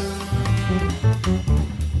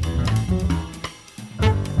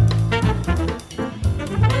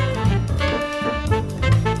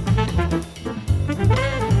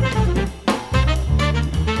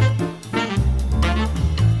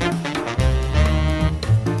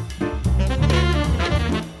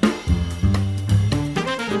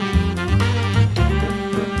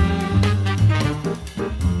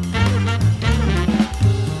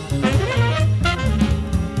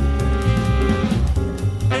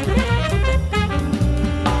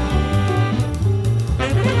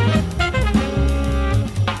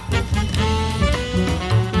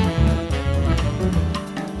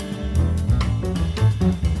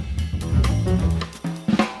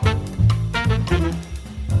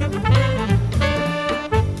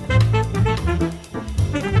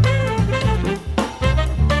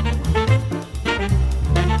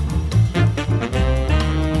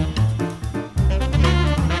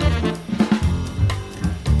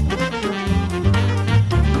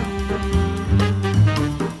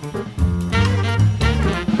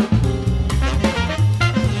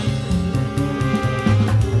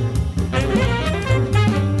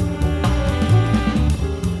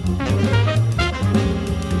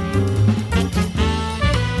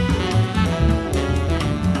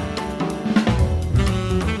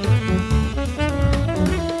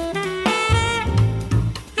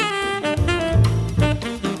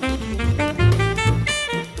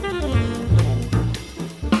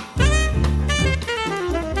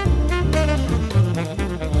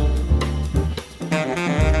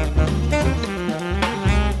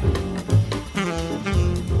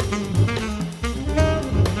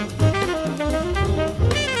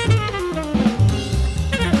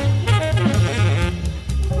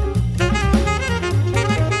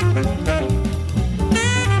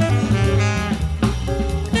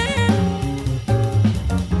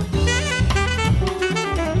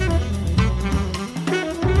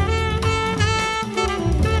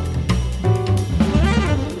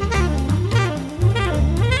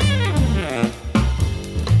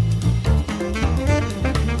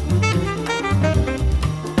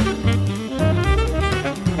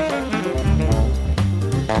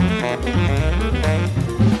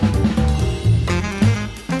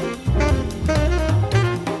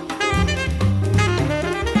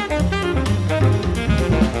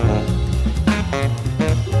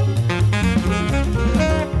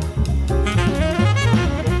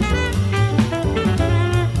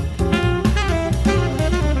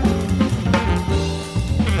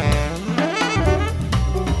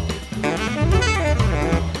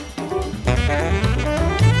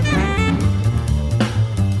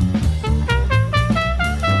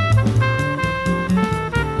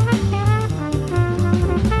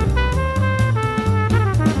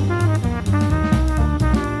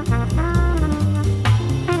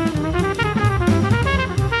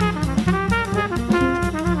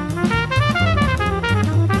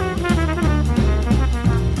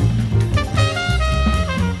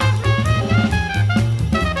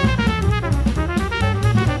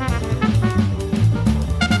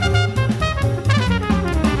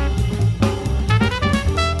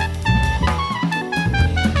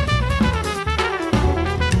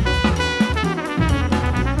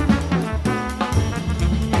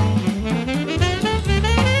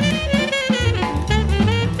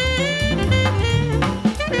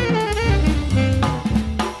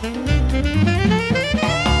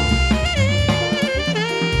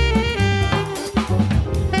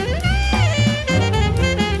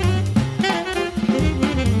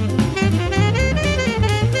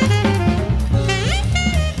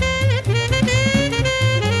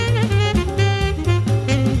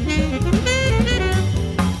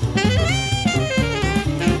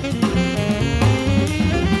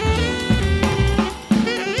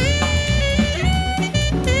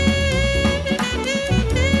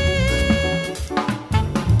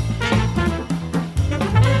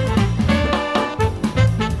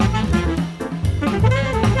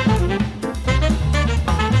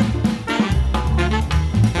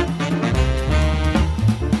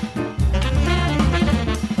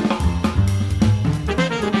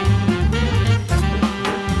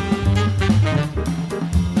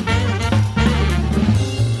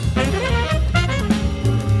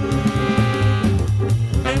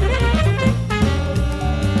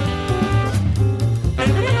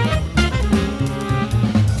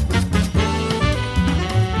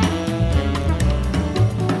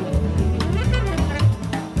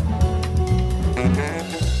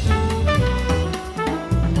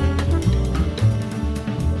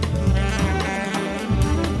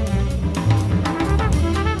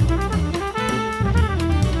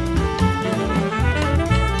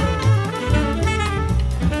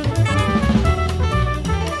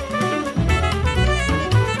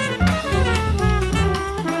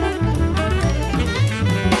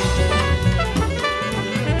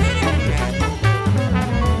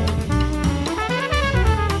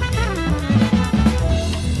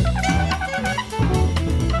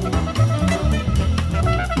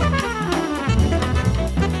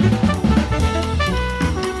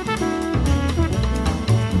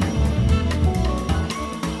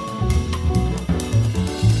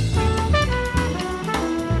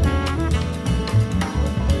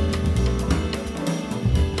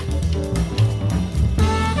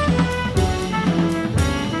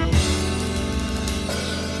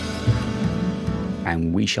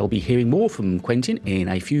 shall be hearing more from Quentin in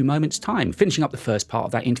a few moments' time, finishing up the first part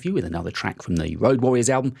of that interview with another track from the Road Warriors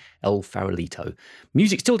album, El Farolito.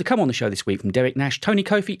 Music still to come on the show this week from Derek Nash, Tony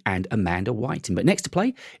Kofi and Amanda Whiting. But next to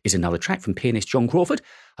play is another track from pianist John Crawford,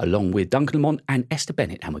 along with Duncan Lamont and Esther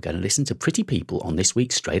Bennett, and we're going to listen to Pretty People on this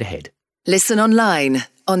week's Straight Ahead. Listen online,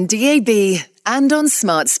 on DAB and on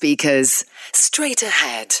smart speakers. Straight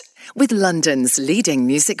Ahead, with London's leading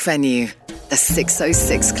music venue, the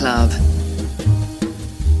 606 Club.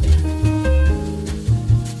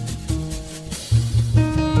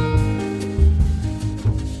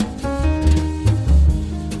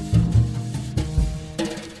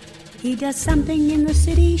 He does something in the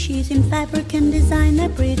city, she's in fabric and design. They're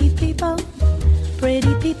pretty people,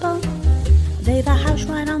 pretty people. They've a house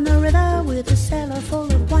right on the river with a cellar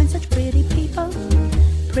full of wine. Such pretty people,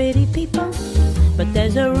 pretty people. But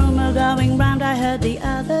there's a rumor going round I heard the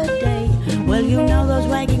other day. Well, you know those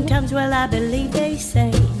wagging tongues, well I believe they say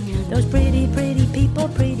those pretty, pretty people,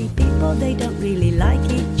 they don't really like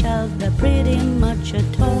each other pretty much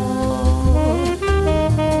at all.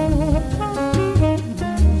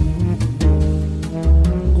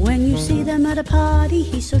 When you see them at a party,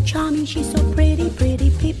 he's so charming, she's so pretty, pretty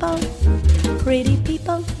people, pretty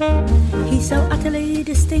people. He's so utterly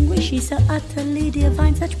distinguished, she's so utterly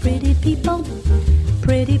divine. Such pretty people,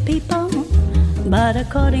 pretty people. But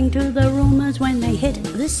according to the rumors, when they hit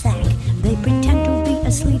the sack, they pretend to be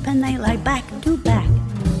asleep and they lie back to back.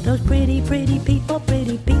 Those pretty, pretty people,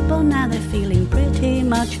 now they're feeling pretty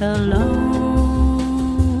much alone.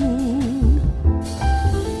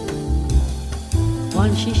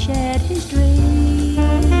 Once she shared his dreams,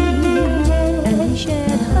 and he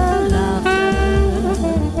shared her laughter.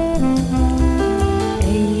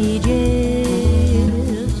 Ages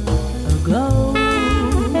ago,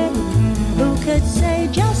 who could say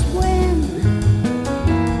just when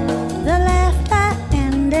the laughter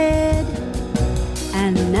ended,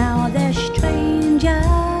 and now they're strangers,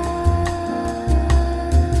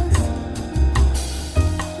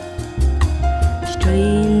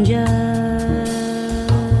 strangers.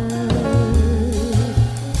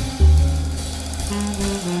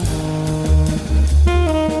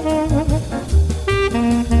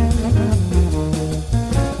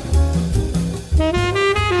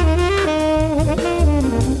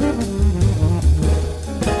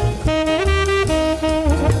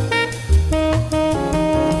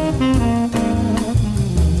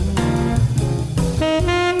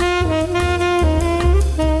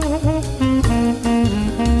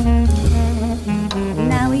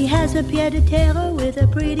 Pied-à-terre with a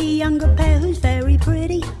pretty younger pair who's very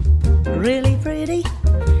pretty, really pretty.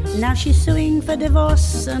 Now she's suing for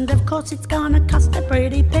divorce, and of course it's gonna cost a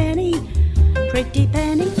pretty penny, pretty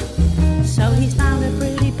penny. So he's found a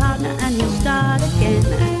pretty partner and he'll start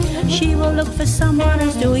again. She will look for someone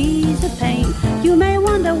else to ease the pain. You may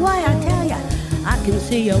wonder why I tell ya, I can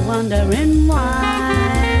see you wondering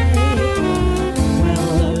why.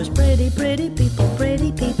 Well, those pretty, pretty people,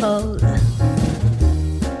 pretty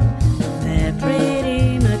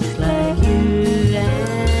much like you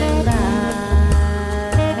and I.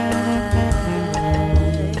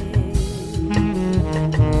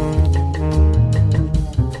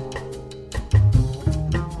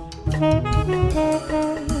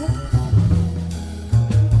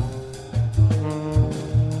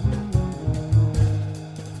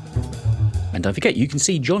 And don't forget, you can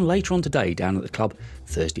see John later on today down at the club,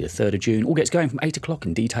 Thursday the 3rd of June. All gets going from 8 o'clock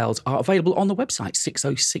and details are available on the website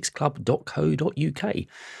 606club.co.uk.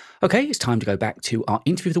 OK, it's time to go back to our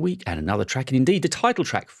interview of the week and another track, and indeed the title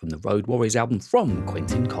track from the Road Warriors album from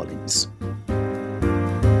Quentin Collins.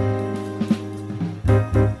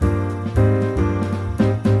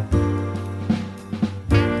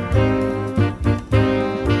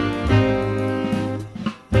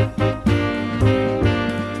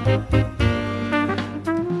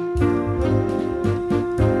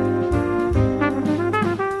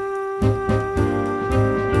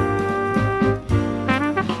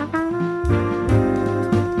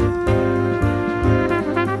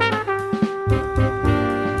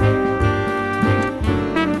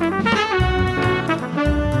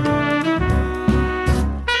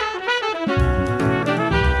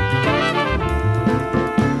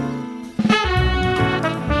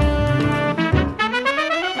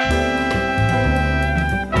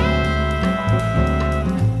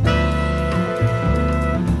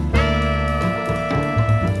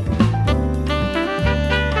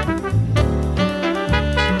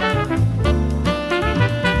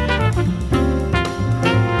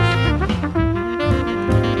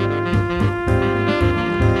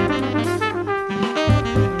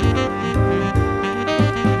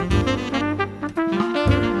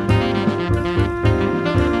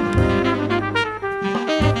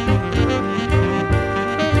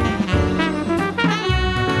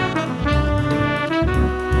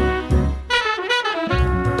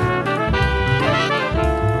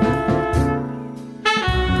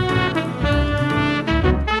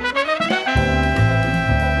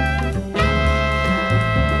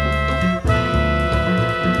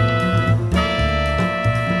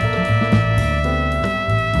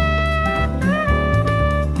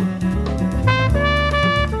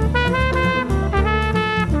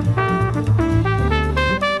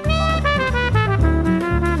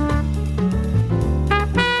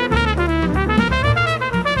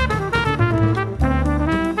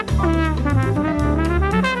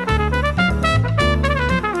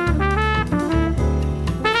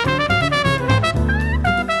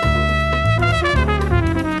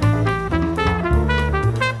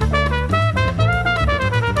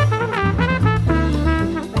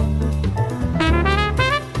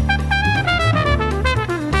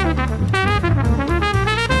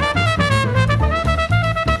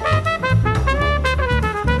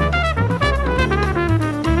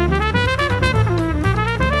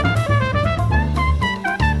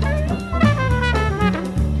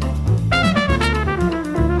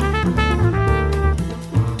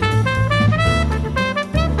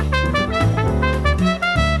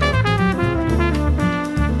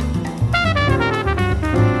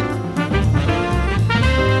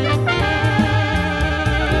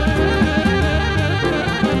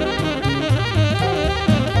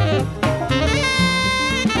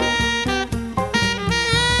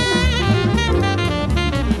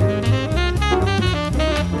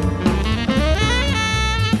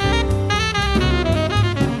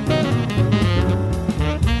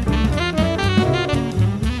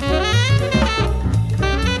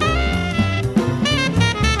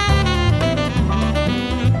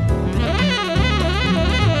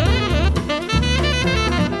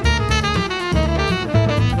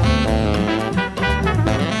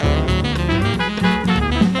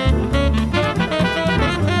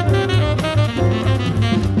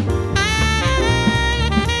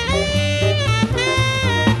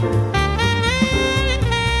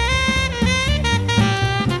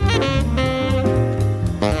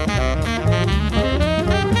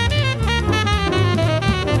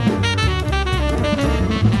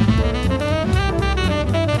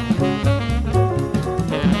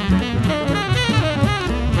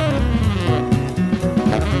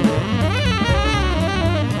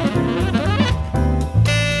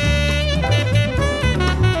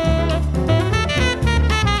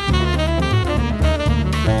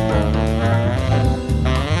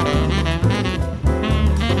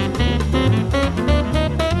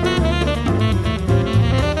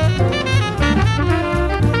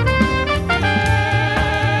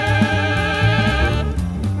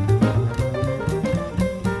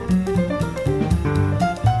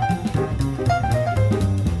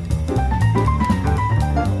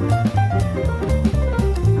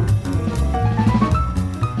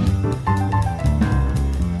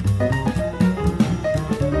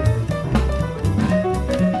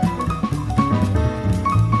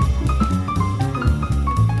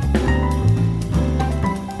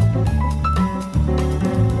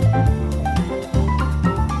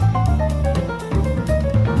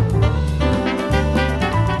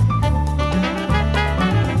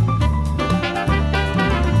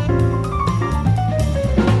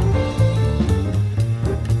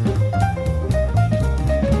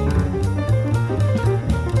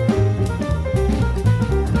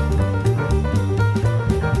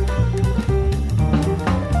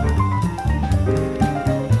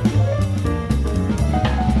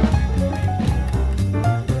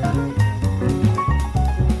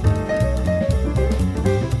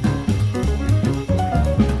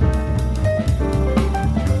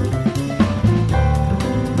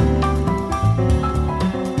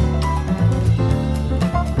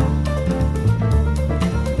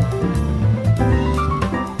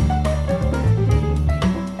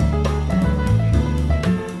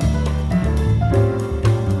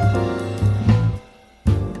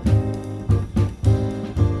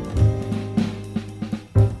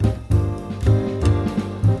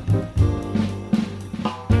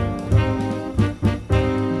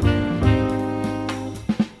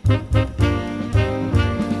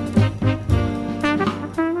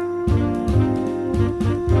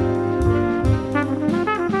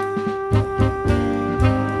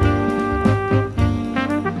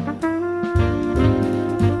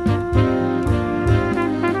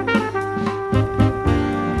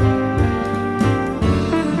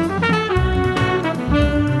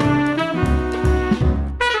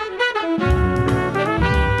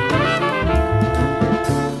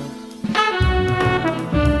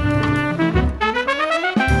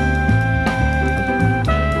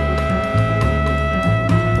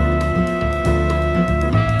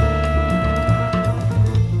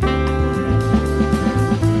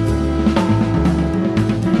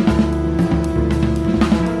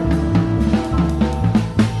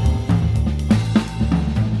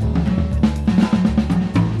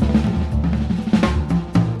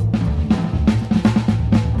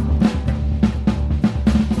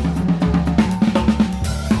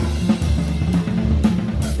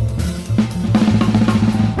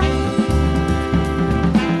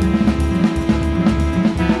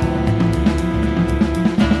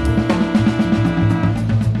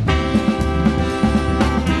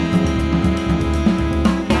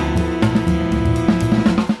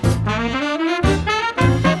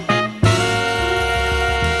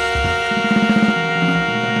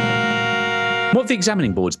 What have the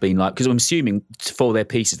examining boards been like? Because I'm assuming for their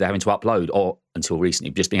pieces they're having to upload, or until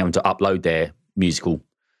recently, just been having to upload their musical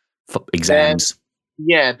exams.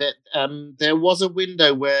 There was a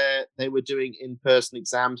window where they were doing in-person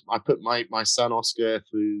exams. I put my son Oscar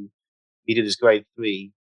through. He did his grade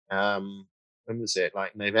 3. When was it?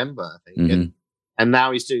 Like November, I think. Mm-hmm. And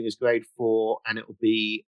now he's doing his grade 4, and it will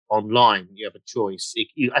be online. You have a choice.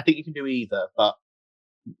 I think you can do either, but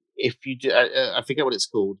if you do, I forget what it's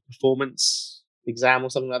called, performance exam or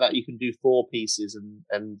something like that. You can do 4 pieces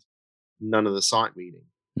and none of the sight reading.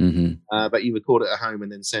 Mm-hmm. But you record it at home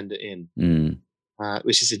and then send it in,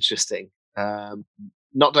 which is interesting.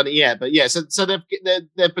 Not done it yet, but yeah. So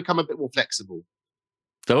they've become a bit more flexible.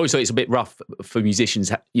 So also it's a bit rough for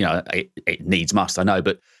musicians. You know, it needs must, I know,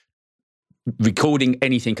 but recording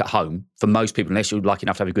anything at home for most people, unless you're lucky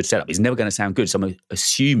enough to have a good setup, is never going to sound good. So I'm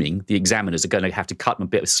assuming the examiners are going to have to cut them a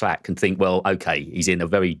bit of slack and think, well, okay, he's in a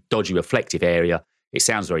very dodgy reflective area. It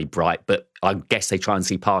sounds very bright, but I guess they try and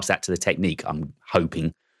see past that to the technique, I'm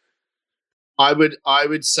hoping. I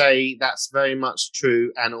would say that's very much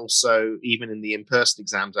true. And also, even in the in-person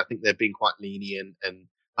exams, I think they've been quite lenient and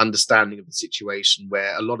understanding of the situation,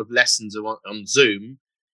 where a lot of lessons are on Zoom,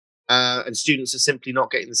 and students are simply not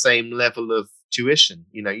getting the same level of tuition.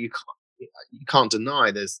 You know, you can't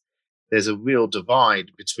deny there's a real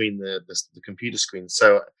divide between the computer screens.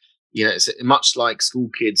 So, you know, it's much like school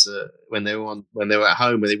kids when they were at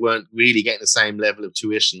home, where they weren't really getting the same level of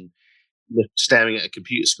tuition. Staring at a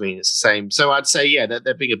computer screen, it's the same. So I'd say, yeah,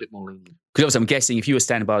 they're being a bit more lenient. Because obviously I'm guessing if you were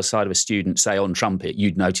standing by the side of a student, say on trumpet,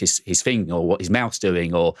 you'd notice his finger or what his mouth's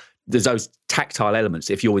doing, or there's those tactile elements.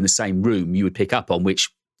 If you're in the same room, you would pick up on, which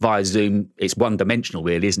via Zoom, it's one-dimensional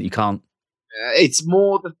really, isn't it? You can't... It's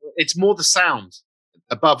more the sound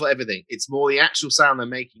above everything. It's more the actual sound they're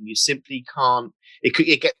making. You simply can't...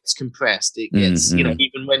 It gets compressed. It gets, you know,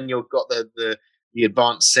 even when you've got the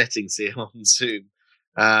advanced settings here on Zoom,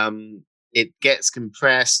 it gets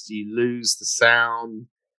compressed. You lose the sound.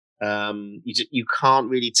 You can't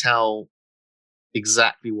really tell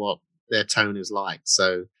exactly what their tone is like.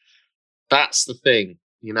 So that's the thing,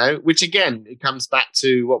 you know. Which again, it comes back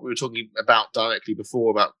to what we were talking about directly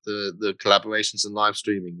before about the collaborations and live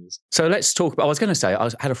streaming. So let's talk about. I was going to say I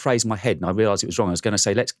had a phrase in my head and I realised it was wrong. I was going to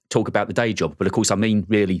say let's talk about the day job, but of course I mean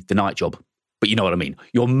really the night job. But you know what I mean.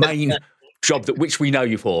 Your main job which we know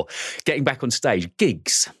you for, getting back on stage.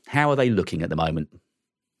 Gigs, how are they looking at the moment?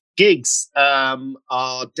 Gigs are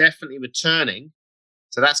definitely returning,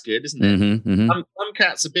 so that's good, isn't it? Some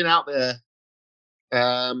cats have been out there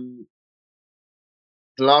the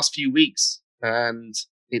last few weeks, and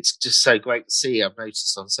it's just so great to see. I've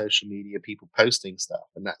noticed on social media people posting stuff,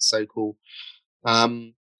 and that's so cool.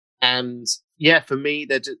 And yeah, for me,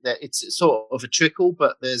 it's sort of a trickle,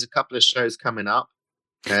 but there's a couple of shows coming up.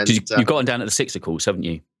 And you've got them down at the Six of course, haven't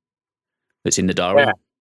you? That's in the diary.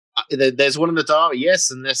 Yeah. There's one in the diary,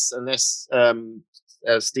 yes, unless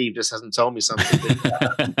Steve just hasn't told me something.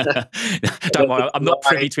 Don't worry, I'm not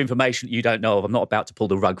privy to information that you don't know of. I'm not about to pull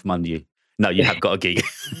the rug from under you. No, you have got a gig.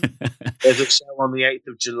 There's a show on the 8th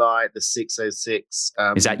of July at the 606.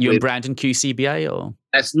 Is that you and Brandon QCBA or?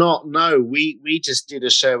 That's not. No, we just did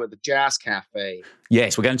a show at the Jazz Cafe.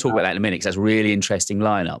 Yes, we're going to talk about that in a minute because that's a really interesting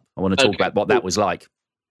lineup. I want to talk about what that was like.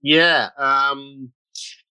 Yeah.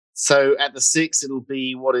 So at the 6th, it'll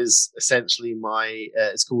be what is essentially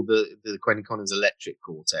it's called the Quentin Collins Electric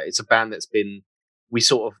Quartet. It's a band we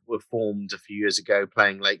sort of were formed a few years ago,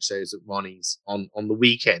 playing late shows at Ronnie's on the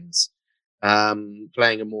weekends,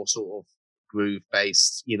 playing a more sort of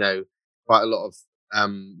groove-based, you know, quite a lot of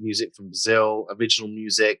music from Brazil, original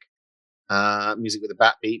music, music with a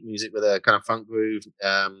backbeat, music with a kind of funk groove,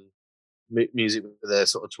 music with a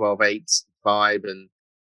sort of 12/8 vibe, and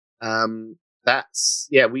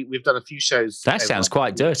we've done a few shows. That sounds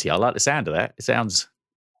quite dirty. I like the sound of that. It sounds.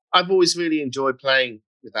 I've always really enjoyed playing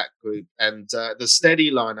with that group, and the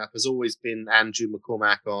steady lineup has always been Andrew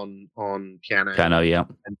McCormack on piano, yeah,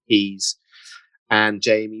 and keys, and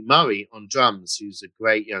Jamie Murray on drums, who's a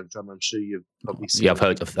great young drummer. I'm sure you've probably seen. Yeah, I've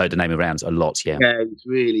heard the name around a lot. Yeah,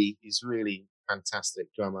 he's really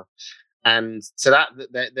fantastic drummer, and so that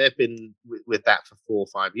they've been with that for 4 or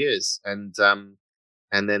 5 years, and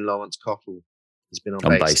then Lawrence Cottle has been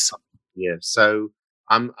on bass. Yeah, so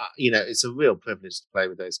it's a real privilege to play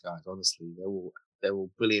with those guys. Honestly, they're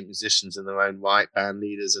all brilliant musicians in their own right, band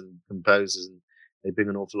leaders and composers, and they bring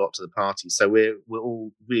an awful lot to the party. So we're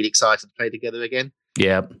all really excited to play together again.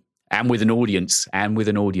 Yeah, and with an audience. There'll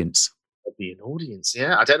be an audience,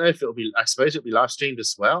 yeah. I don't know if I suppose it'll be live streamed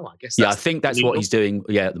as well. I guess. Yeah, I think that's what he's doing.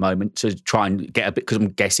 Yeah, at the moment to try and get a bit, because I'm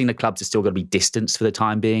guessing the clubs are still going to be distanced for the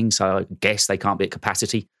time being. So I guess they can't be at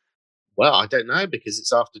capacity. Well, I don't know because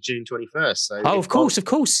it's after June 21st. So of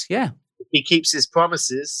course, yeah. If he keeps his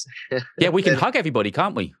promises. Yeah, we can hug everybody,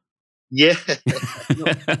 can't we? Yeah.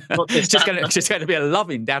 It's just going to be a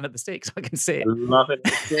loving down at the Six. I can see it. Loving at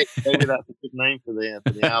the Six. Maybe that's a good name for the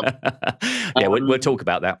album. Yeah, we'll talk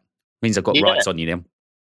about that. Means I've got rights on you now.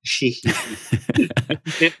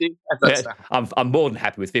 50-50? Yeah, I'm more than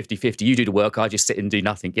happy with 50-50. You do the work, I just sit and do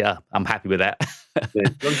nothing. Yeah, I'm happy with that. As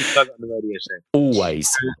long as you plug it on the radio show.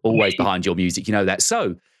 Always behind your music. You know that.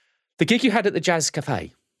 So, the gig you had at the Jazz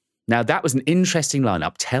Cafe. Now, that was an interesting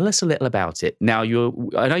lineup. Tell us a little about it. Now,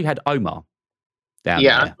 I know you had Omar down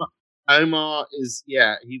there. Omar is, he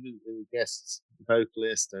was a guest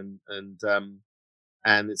vocalist, and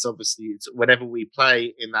it's obviously whenever we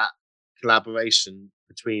play in that collaboration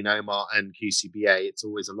between Omar and QCBA, it's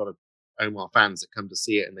always a lot of Omar fans that come to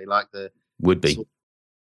see it, and they like and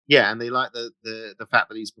they like the fact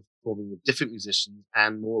that he's performing with different musicians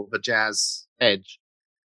and more of a jazz edge.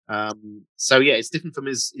 It's different from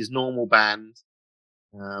his normal band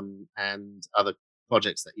and other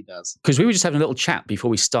projects that he does. Because we were just having a little chat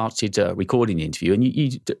before we started recording the interview, and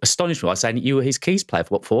you astonished me by saying that you were his keys player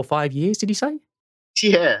for 4 or 5 years, did you say?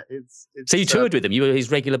 Yeah. So you toured with him? You were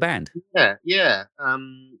his regular band? Yeah.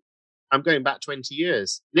 I'm going back 20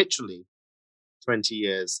 years, literally 20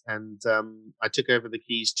 years. And I took over the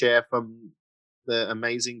keys chair from the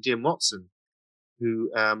amazing Jim Watson, who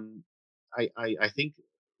I think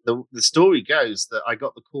the story goes that I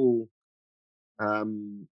got the call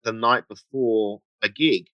the night before a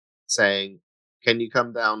gig saying, can you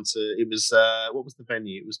come down to, it was, what was the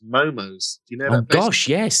venue? It was Momo's. Do you know that? Oh, gosh,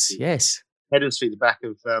 yes. Hedden Street, the back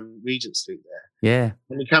of Regent Street there. Yeah.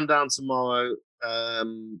 When you come down tomorrow,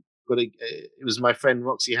 it was my friend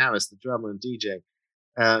Roxy Harris, the drummer and DJ,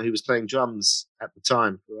 who was playing drums at the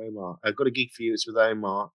time for Omar. I've got a gig for you. It's with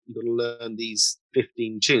Omar. You've got to learn these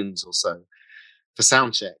 15 tunes or so for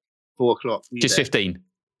sound check. 4 o'clock. Just 15.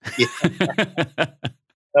 Yeah.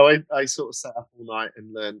 So I sort of sat up all night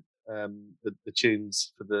and learned the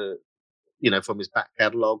tunes for from his back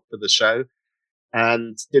catalogue for the show,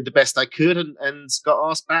 and did the best I could, and got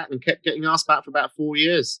asked back and kept getting asked back for about 4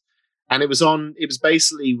 years. And it was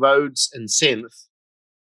basically Rhodes and synth.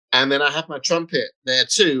 And then I had my trumpet there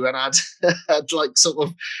too, and I'd like sort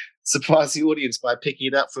of surprised the audience by picking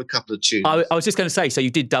it up for a couple of tunes. I was just going to say, so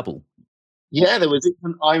you did double. Yeah, there was.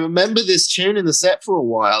 I remember this tune in the set for a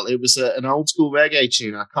while. It was an old school reggae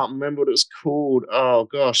tune. I can't remember what it was called. Oh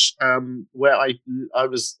gosh, where I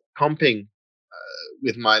was comping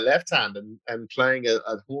with my left hand and playing a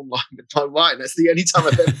horn line with my right. And that's the only time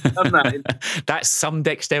I've ever done that. That's some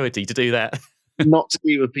dexterity to do that. Not to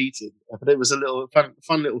be repeated, but it was a little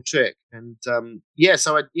fun little trick. And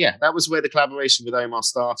that was where the collaboration with Omar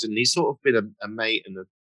started. And he's sort of been a mate and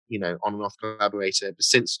on and off collaborator ever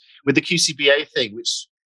since, with the QCBA thing, which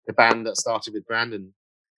the band that started with Brandon.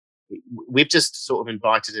 We've just sort of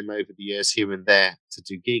invited him over the years here and there to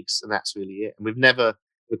do gigs, and that's really it. And we've never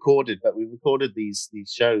recorded, but we recorded these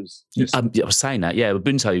shows. I was saying that, yeah.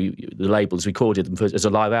 Ubuntu, the labels recorded them as a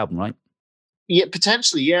live album, right? Yeah,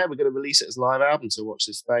 potentially. Yeah, we're going to release it as a live album to Watch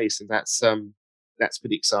This Space, and that's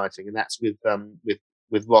pretty exciting. And that's with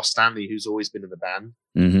Ross Stanley, who's always been in the band,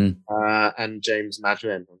 and James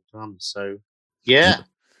Madren on drums. So, yeah.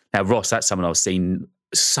 Now, Ross, that's someone I've seen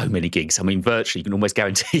so many gigs. I mean, virtually, you can almost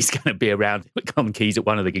guarantee he's going to be around on keys at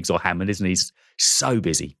one of the gigs or Hammond, isn't he? He's so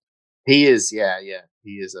busy. He is, yeah.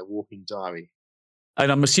 He is a walking diary.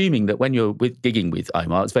 And I'm assuming that when you're gigging with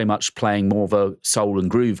Omar, it's very much playing more of a soul and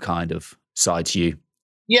groove kind of side to you.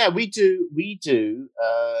 Yeah, we do.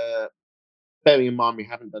 Bearing in mind we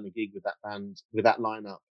haven't done a gig with that band, with that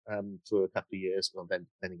lineup, for a couple of years. Well, then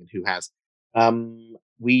again, who has?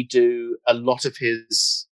 We do a lot of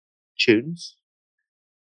his tunes,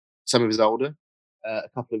 some of his older, a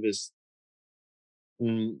couple of his,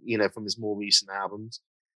 from his more recent albums.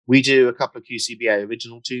 We do a couple of QCBA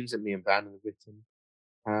original tunes that me and Brandon have written,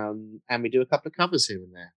 and we do a couple of covers here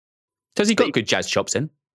and there. Has he got good jazz chops then?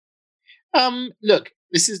 Look,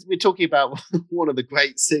 we're talking about one of the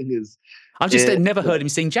great singers. I've just never heard him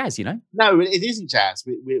sing jazz, No, it isn't jazz.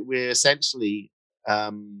 We're essentially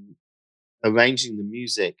arranging the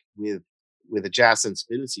music with a jazz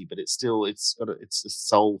sensibility, but it's a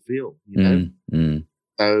soul feel,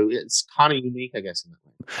 So it's kind of unique, I guess, in that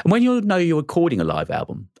way. And when you're recording a live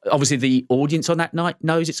album, obviously the audience on that night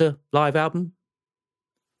knows it's a live album,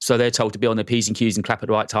 so they're told to be on their P's and Q's and clap at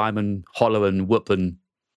the right time and holler and whoop and.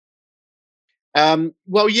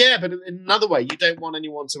 Well, yeah, but in another way, you don't want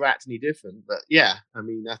anyone to act any different. But yeah, I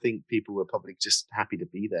mean, I think people were probably just happy to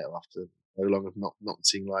be there after so long of not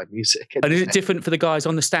seeing live music. And is it different for the guys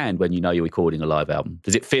on the stand when you know you're recording a live album?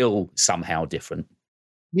 Does it feel somehow different?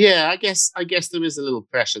 Yeah, I guess there is a little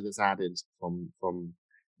pressure that's added from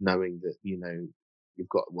knowing that, you know, you've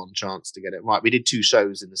got one chance to get it right. We did 2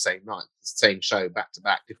 shows in the same night, the same show back to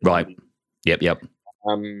back. Right. Yep.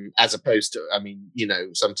 As opposed to, I mean, you know,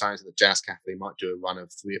 sometimes at the Jazz Cafe might do a run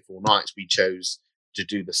of 3 or 4 nights. We chose to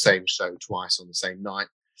do the same show twice on the same night,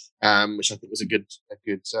 which I think was a good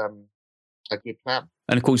plan.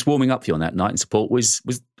 And of course, warming up for you on that night in support was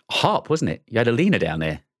Harp, wasn't it? You had Alina down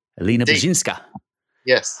there, Alina Brzezinska.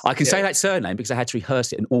 Yes. I can say that surname because I had to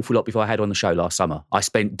rehearse it an awful lot before I had her on the show last summer. I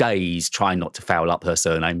spent days trying not to foul up her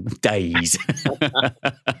surname. Days.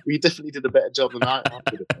 You definitely did a better job than I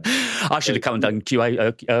did. I should have come and done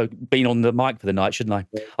QA, been on the mic for the night, shouldn't I?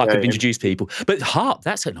 I could have introduced people. But harp,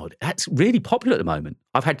 that's really popular at the moment.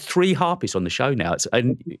 I've had 3 harpists on the show now.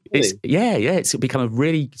 It's become a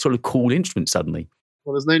really sort of cool instrument suddenly.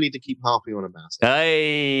 Well, there's no need to keep harping on about it.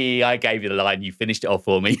 Hey, I gave you the line. You finished it off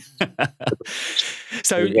for me.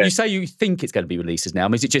 So you say you think it's going to be released now.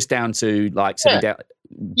 Is it just down to like sitting down?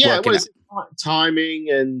 Yeah, timing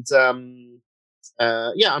and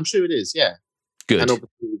I'm sure it is. Yeah, good. And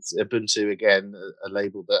obviously it's Ubuntu again, a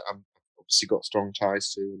label that I'm obviously got strong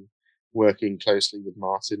ties to, and working closely with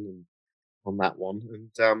Martin and on that one. And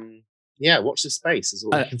watch this space. Is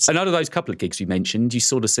all I can say. Another of those couple of gigs you mentioned, you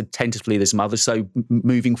sort of said tentatively there's some others. So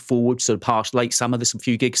moving forward, sort of past late summer, there's some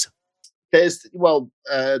few gigs. There's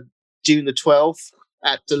June the 12th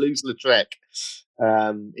at Toulouse-Lautrec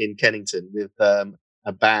in Kennington with a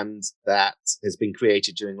band that has been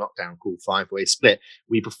created during lockdown called Five Way Split.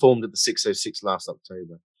 We performed at the 606 last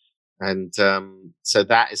October, and so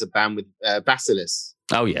that is a band with Vasilis.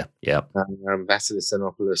 Oh yeah. Vasilis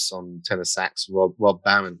Xenopoulos on tenor sax, Rob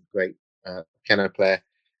Barron, great piano player,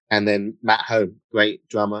 and then Matt Home, great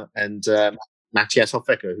drummer, and Matthias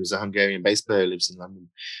Hofecker, who's a Hungarian bass player, lives in London.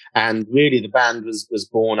 And really, the band was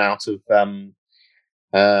born out of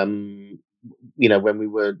when we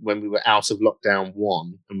were out of lockdown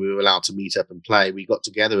 1 and we were allowed to meet up and play. We got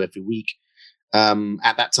together every week.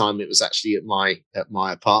 At that time, it was actually at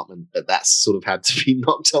my apartment, but that's sort of had to be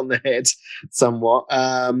knocked on the head somewhat.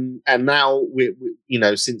 And now we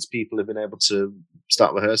since people have been able to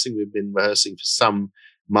start rehearsing, we've been rehearsing for some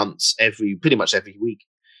months, pretty much every week,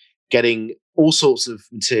 getting all sorts of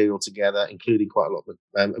material together, including quite a lot of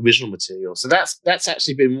original material. So that's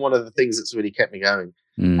actually been one of the things that's really kept me going.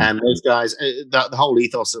 And those guys, the whole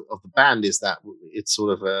ethos of the band is that it's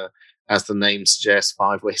sort of as the name suggests,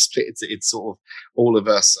 5-way split. It's sort of all of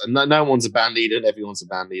us, and no one's a band leader, and everyone's a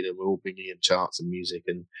band leader. We're all bringing in charts and music,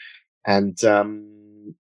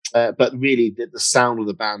 but really the sound of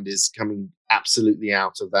the band is coming absolutely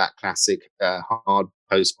out of that classic hard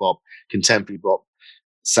post bop, contemporary bop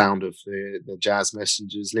sound of the Jazz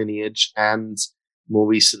Messengers lineage, and more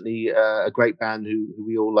recently a great band who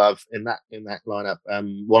we all love in that lineup,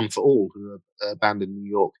 One for All, who are a band in New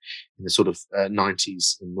York in the sort of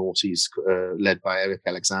 90s and noughties, led by Eric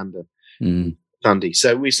Alexander Dundee.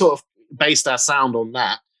 So we sort of based our sound on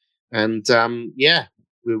that, and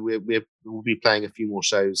we'll be playing a few more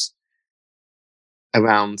shows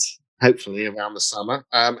hopefully around the summer,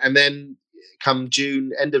 and then come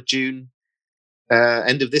June, end of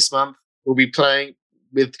this month, we'll be playing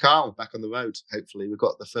with Carl back on the road. Hopefully, we've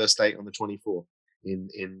got the first date on the 24th in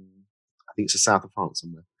I think it's the south of France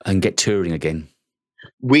somewhere, and get touring again.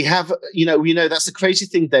 We have, that's the crazy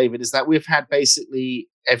thing, David, is that we've had basically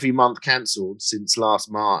every month cancelled since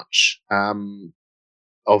last March.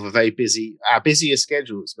 Of a very our busiest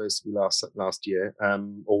schedule was supposed to be last year,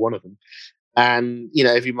 or one of them. And,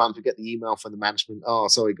 every month we get the email from the management, oh,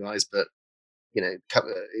 sorry guys, but,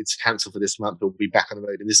 it's cancelled for this month. We'll be back on the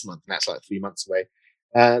road in this month. And that's like 3 months away.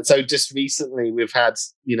 So just recently we've had,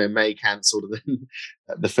 May cancelled and then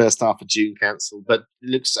the first half of June cancelled, but it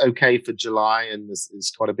looks okay for July, and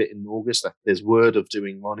there's quite a bit in August. There's word of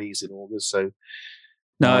doing Ronnie's in August. So,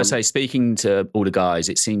 no, I say, speaking to all the guys,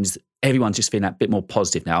 it seems everyone's just feeling a bit more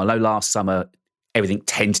positive now. I know last summer everything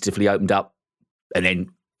tentatively opened up and then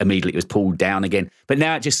immediately it was pulled down again. But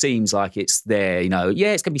now it just seems like it's there, it's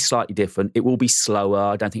going to be slightly different. It will be slower.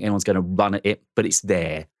 I don't think anyone's going to run at it, but it's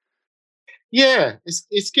there. Yeah,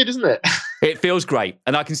 it's good, isn't it? It feels great.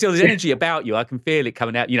 And I can still, there's energy about you. I can feel it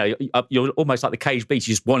coming out. You're almost like the caged beast.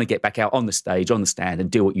 You just want to get back out on the stage, on the stand,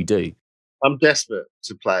 and do what you do. I'm desperate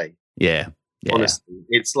to play. Yeah. Honestly,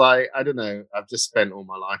 it's like, I don't know, I've just spent all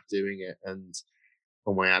my life doing it, and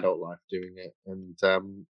all my adult life doing it. And,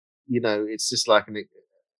 it's just like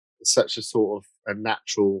such a sort of a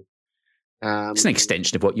natural It's an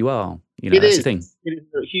extension of what you are. You know, it that's is. the thing. It is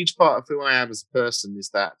a huge part of who I am as a person. Is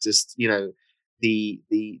that just the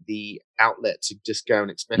outlet to just go and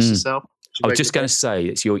express yourself. I was just going to say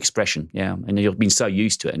it's your expression, yeah, and you've been so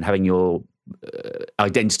used to it, and having your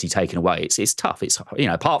identity taken away, it's tough. It's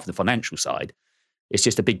apart from the financial side, it's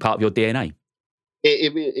just a big part of your DNA.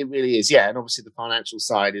 It really is, yeah. And obviously the financial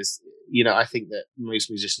side is, I think that most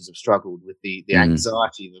musicians have struggled with the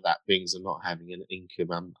anxiety that brings of not having an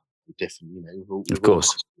income. Different, we've of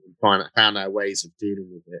course, found our ways of dealing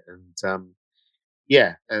with it, and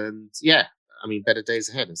I mean, better days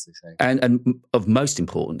ahead, as they say. And of most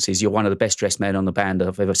importance is you're one of the best dressed men on the band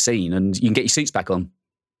I've ever seen, and you can get your suits back on.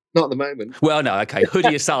 Not at the moment. Well, no, okay.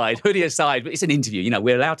 Hoodie aside, but it's an interview.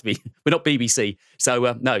 We're allowed to be. We're not BBC,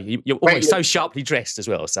 so no. You're always so sharply dressed as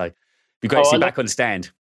well. So it'd be great to see you back on the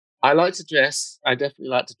stand. I like to dress. I definitely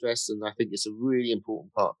like to dress, and I think it's a really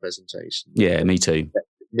important part of presentation. Yeah, me too.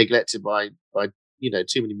 Neglected by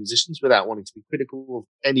too many musicians without wanting to be critical of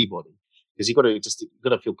anybody. Because you've got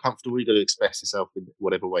to feel comfortable. You've got to express yourself in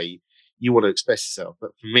whatever way you want to express yourself.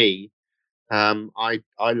 But for me, I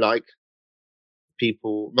like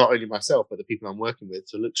people, not only myself, but the people I'm working with,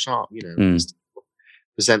 to look sharp.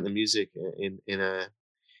 Present the music in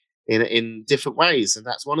different ways, and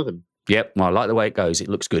that's one of them. Yep, well, I like the way it goes. It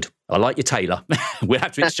looks good. I like your tailor. We'll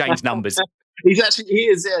have to exchange numbers. He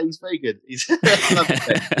is. Yeah, he's very good.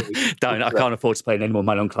 I can't afford to spend any more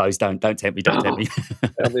money on clothes. Don't tempt me. Don't tempt me.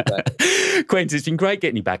 Quentin, it's been great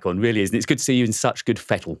getting you back on, really, isn't it? It's good to see you in such good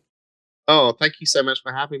fettle. Oh, thank you so much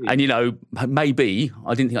for having me. And maybe,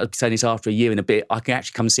 I didn't think I'd be saying this after a year and a bit, I can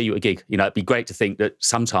actually come and see you at a gig. It'd be great to think that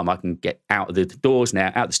sometime I can get out of the doors now,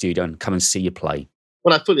 out of the studio, and come and see you play.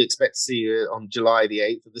 Well, I fully expect to see you on July the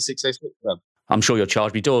 8th at the 606 Club. I'm sure you'll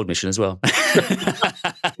charge me door admission as well. no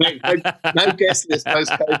guest list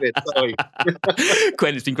post-COVID, sorry.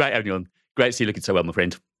 Quentin, it's been great having you on. Great to see you looking so well, my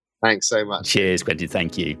friend. Thanks so much. Cheers, Quentin.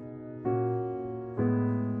 Thank you.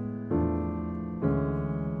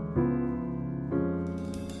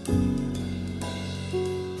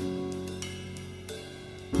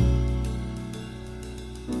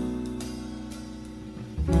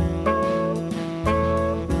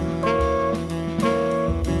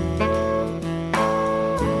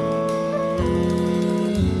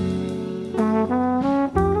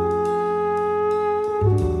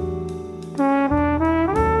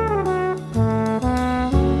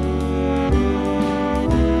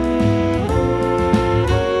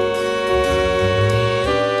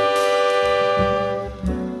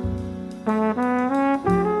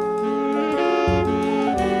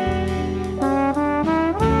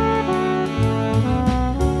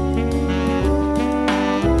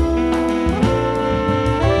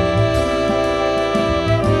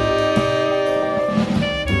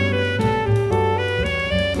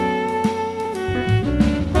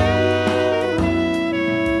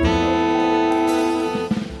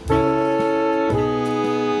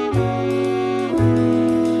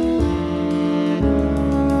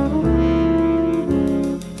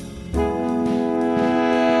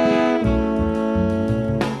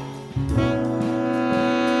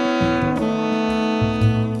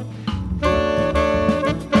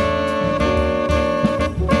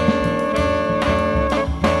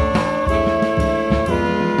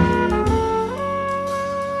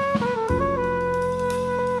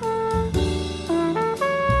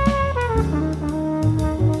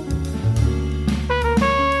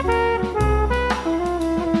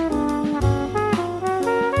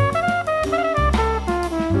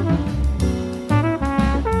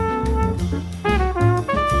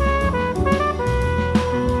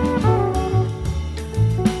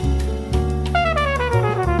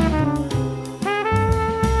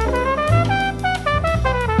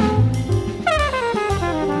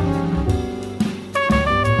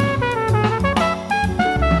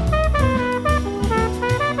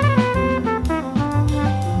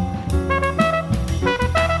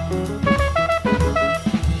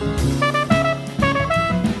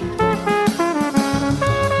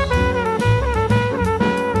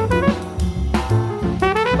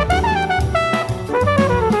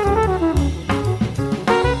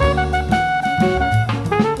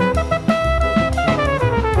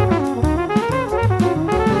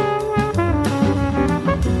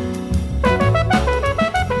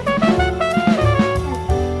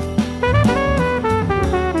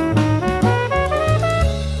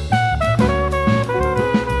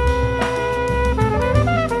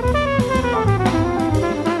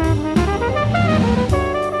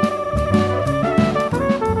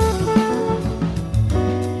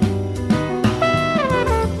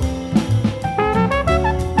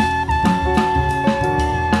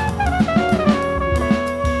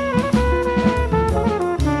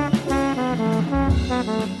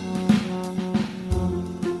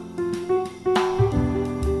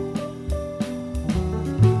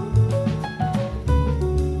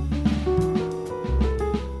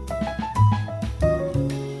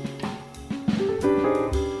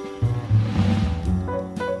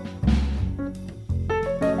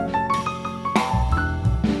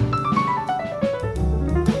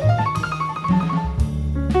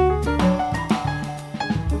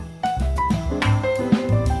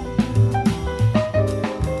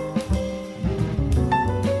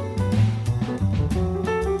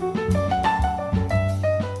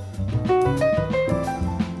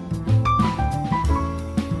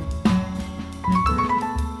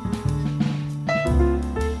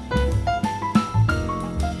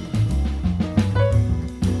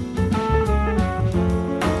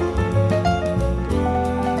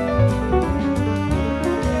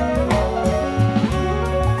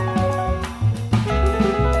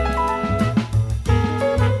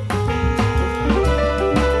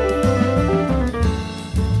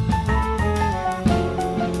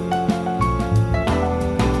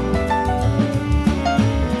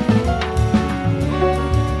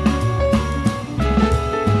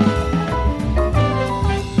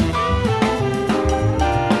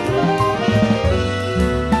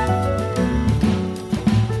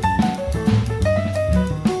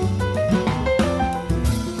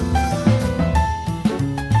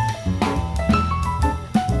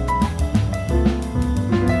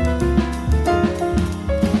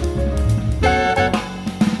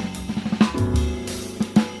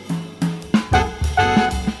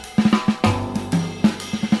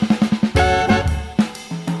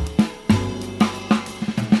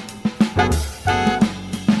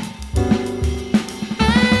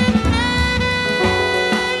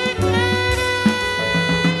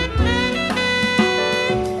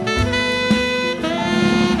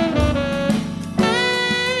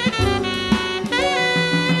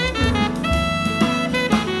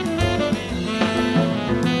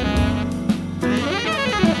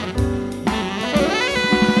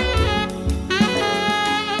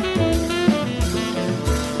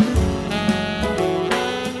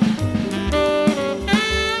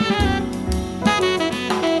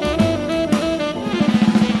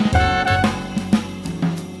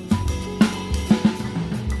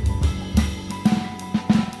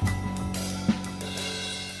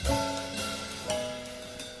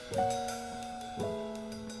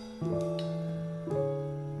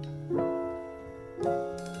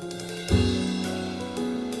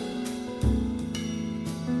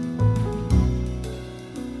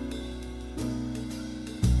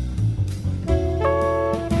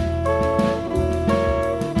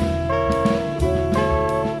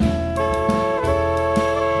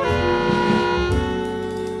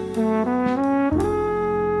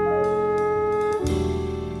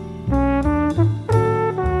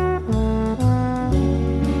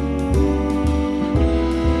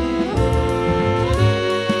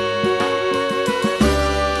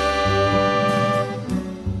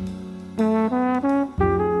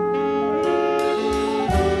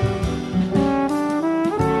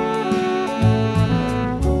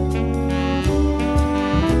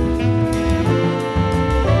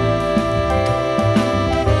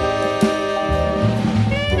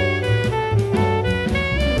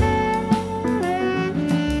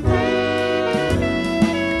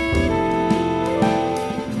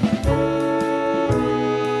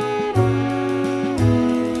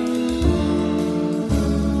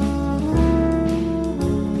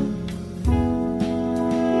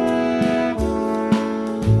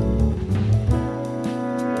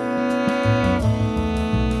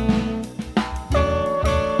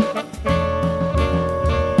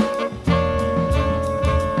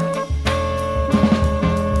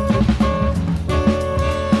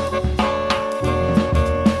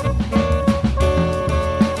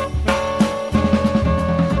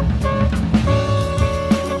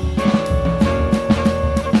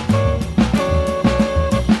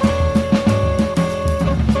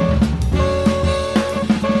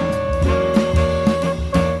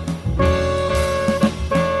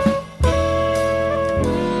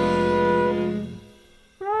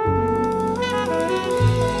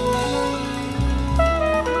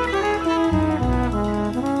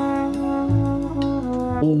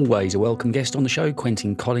 always a welcome guest on the show,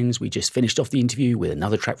 Quentin Collins. We just finished off the interview with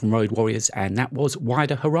another track from Road Warriors, and that was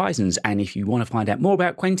Wider Horizons. And if you want to find out more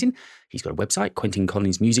about Quentin, he's got a website,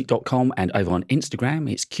 quentincollinsmusic.com, and over on Instagram,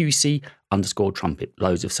 it's QC_trumpet.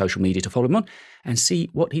 Loads of social media to follow him on and see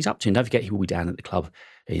what he's up to. And don't forget, he will be down at the club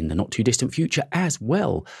in the not too distant future as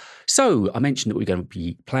well. So I mentioned that we're going to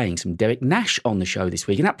be playing some Derek Nash on the show this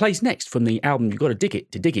week, and that plays next from the album You've Got to Dig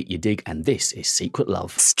It, to dig it you dig, and this is Secret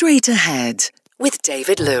Love. Straight Ahead with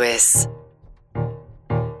David Lewis.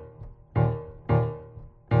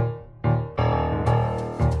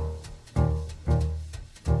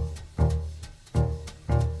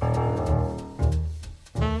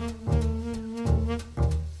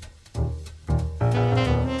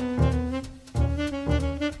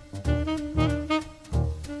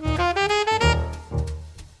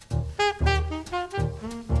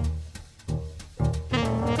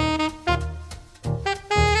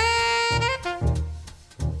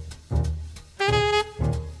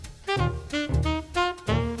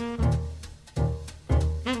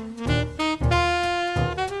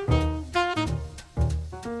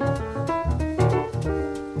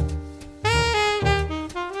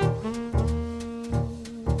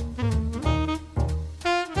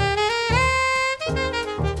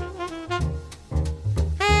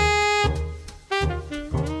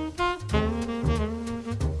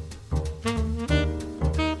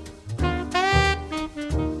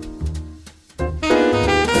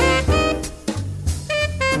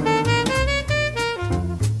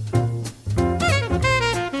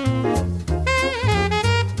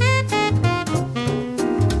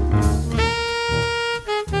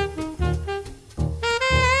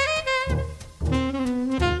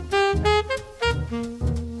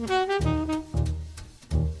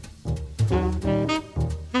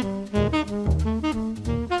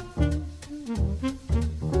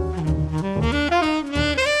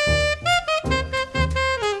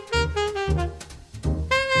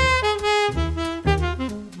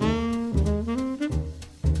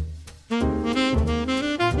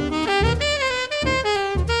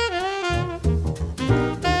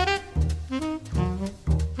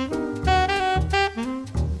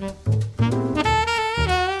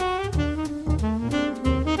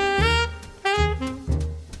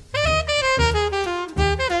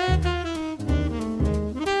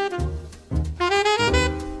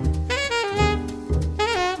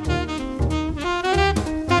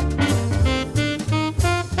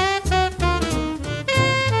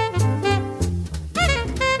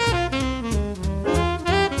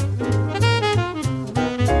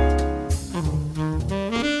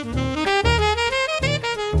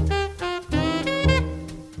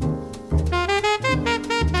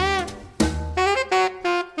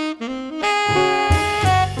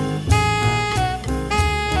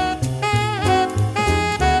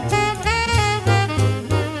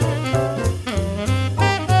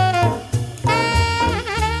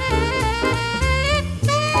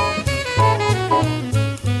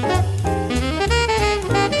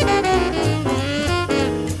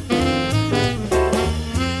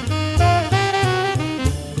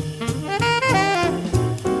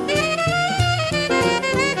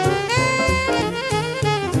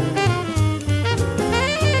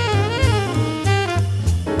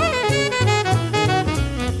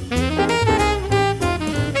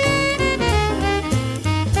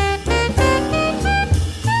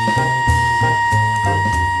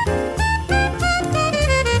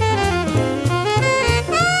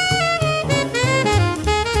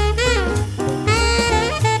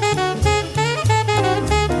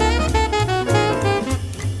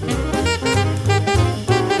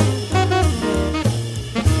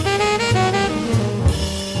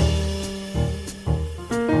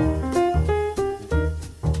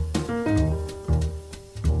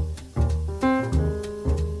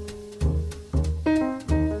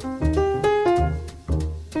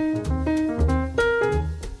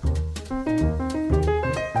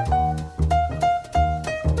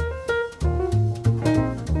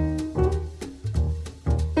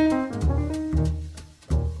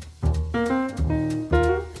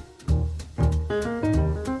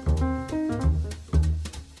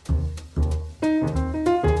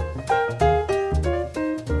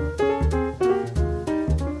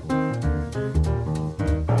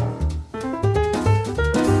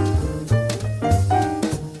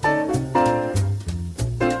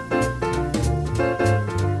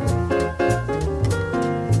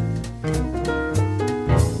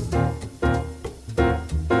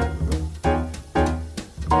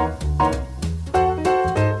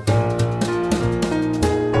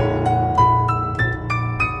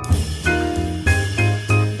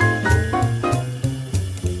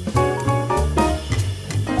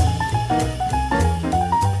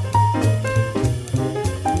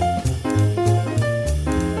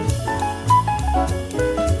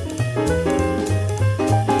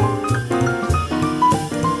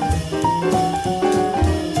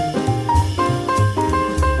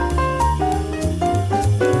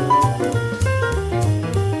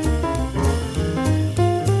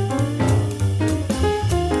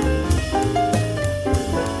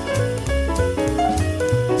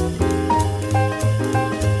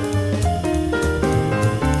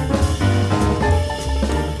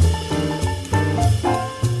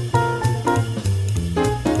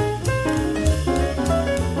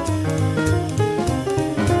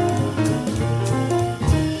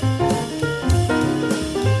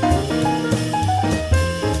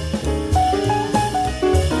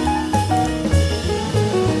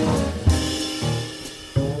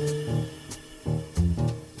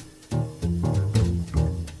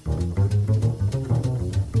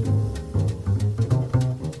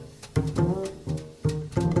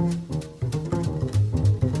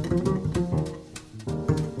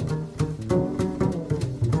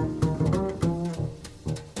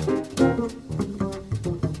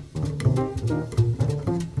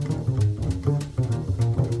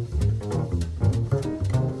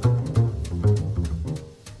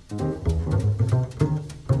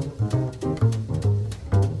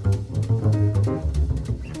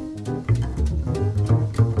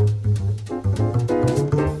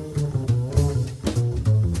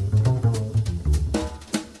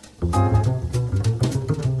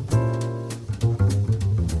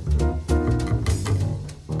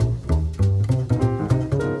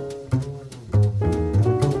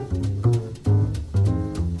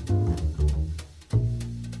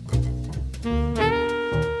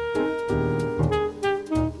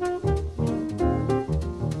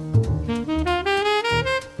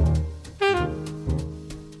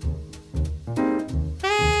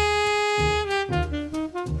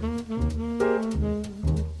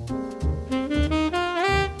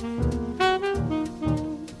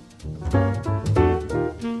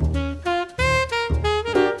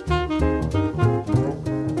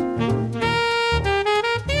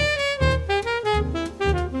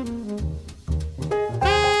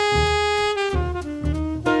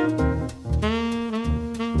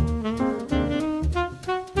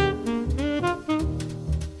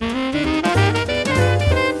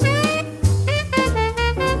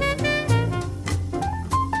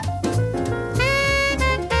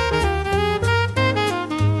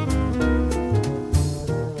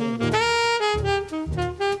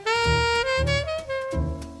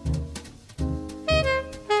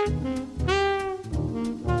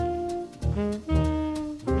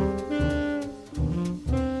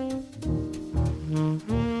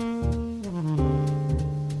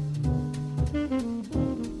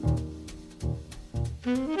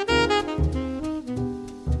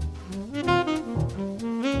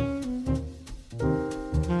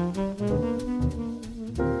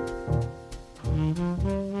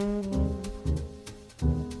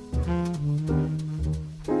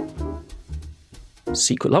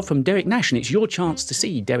 Secret Love from Derek Nash, and it's your chance to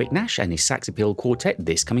see Derek Nash and his Sax Appeal Quartet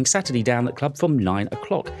this coming Saturday down at the club from 9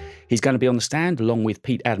 o'clock. He's going to be on the stand along with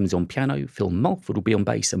Pete Adams on piano, Phil Mulford will be on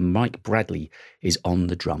bass, and Mike Bradley is on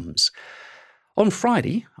the drums. On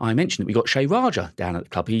Friday, I mentioned that we got Shay Raja down at the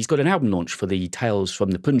club. He's got an album launch for the Tales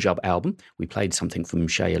from the Punjab album. We played something from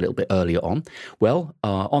Shay a little bit earlier on. Well,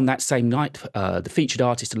 on that same night, the featured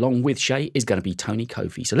artist along with Shay is going to be Tony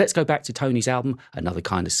Kofi. So let's go back to Tony's album, Another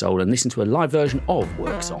Kind of Soul, and listen to a live version of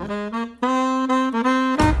Work Song.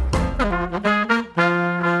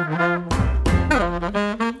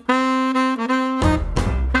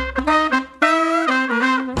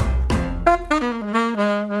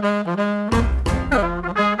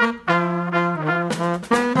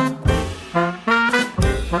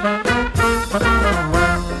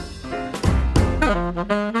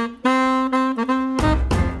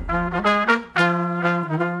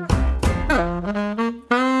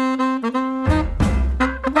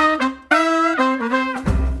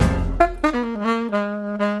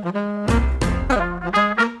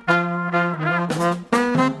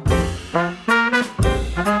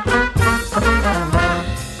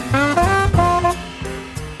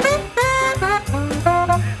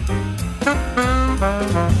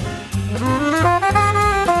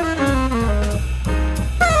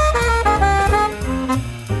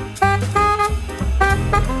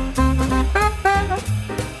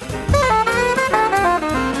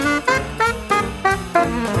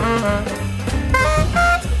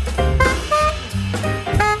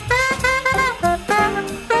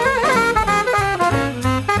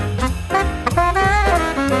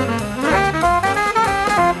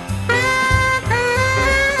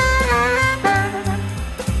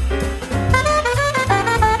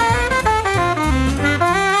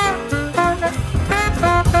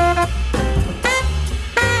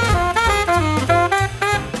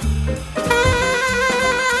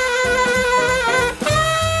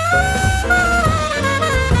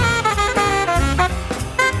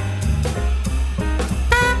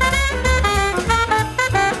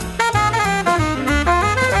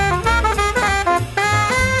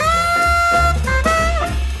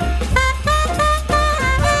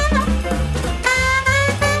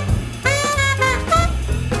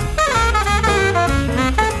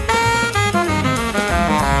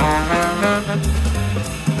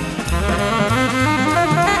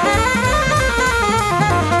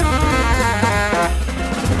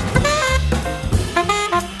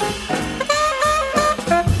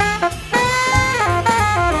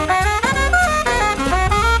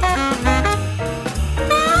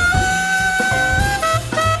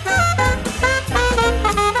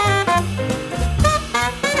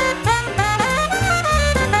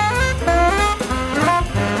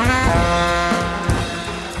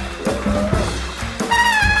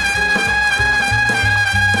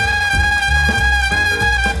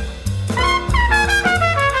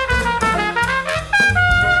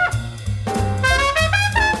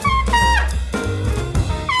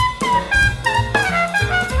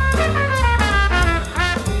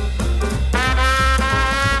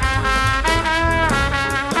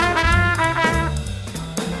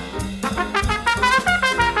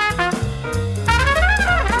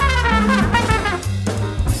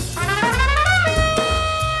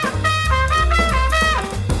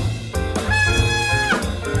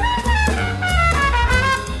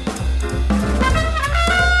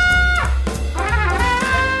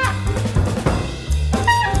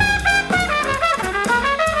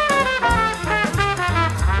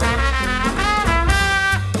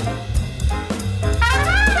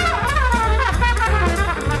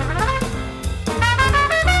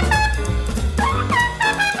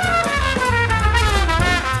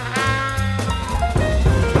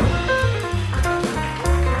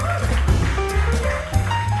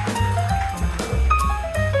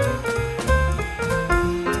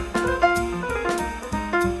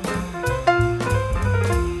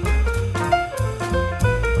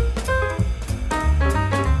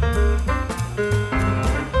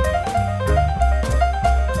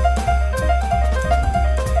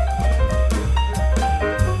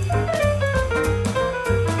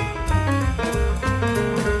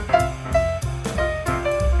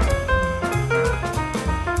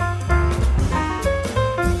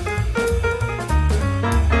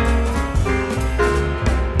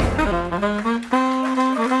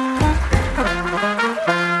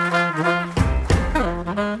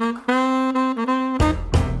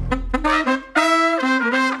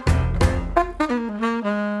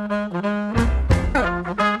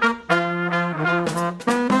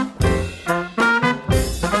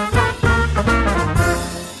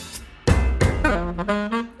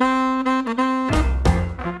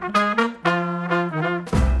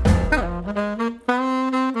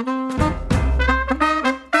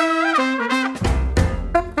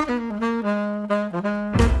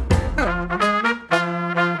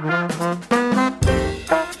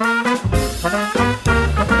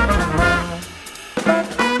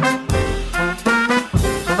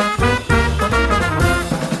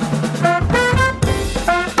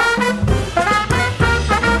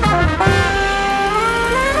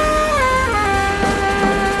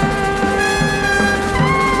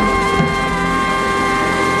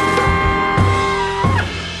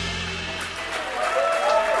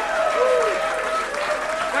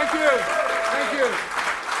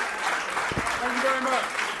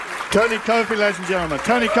 Tony Kofi, ladies and gentlemen.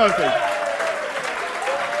 Tony Kofi.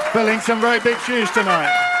 Filling some very big shoes tonight.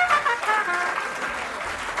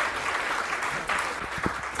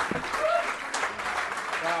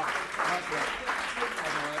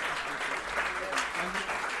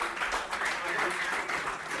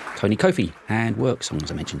 Tony Kofi and Work Songs.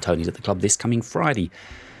 I mentioned Tony's at the club this coming Friday.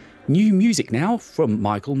 New music now from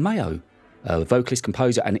Michael Mayo, a vocalist,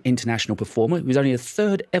 composer and international performer who was only the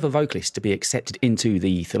third ever vocalist to be accepted into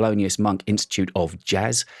the Thelonious Monk Institute of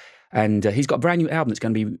Jazz. And he's got a brand new album that's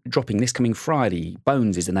going to be dropping this coming Friday.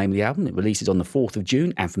 Bones is the name of the album. It releases on the 4th of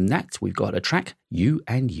June. And from that, we've got a track, You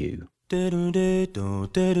and You.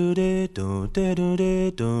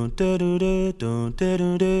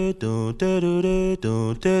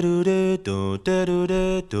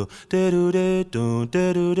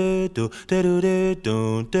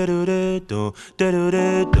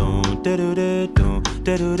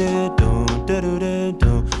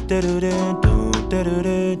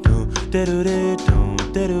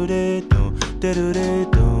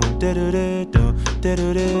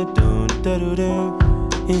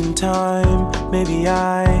 In time, maybe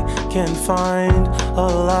I can find a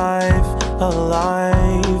life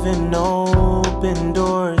in open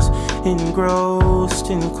doors, engrossed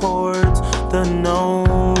in chords. The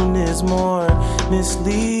known is more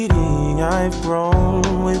misleading. I've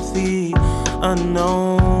grown with the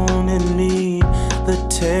unknown in me. The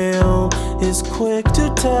tale is quick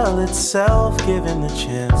to tell itself, given the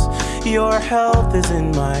chance. Your health is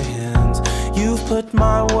in my hands. You've put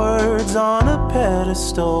my words on a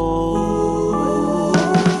pedestal.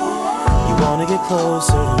 You wanna get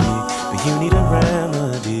closer to me, but you need a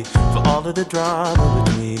remedy for all of the drama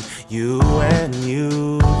between you and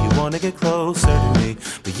you. You wanna get closer to me,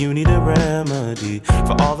 but you need a remedy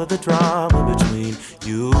for all of the drama between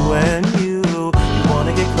you and you. You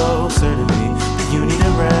wanna get closer to me, but you need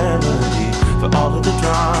a remedy for all of the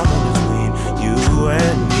drama between you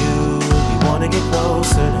and you. You wanna get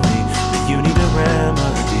closer to me, but you need a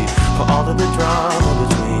remedy for all of the drama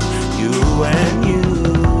between you and you.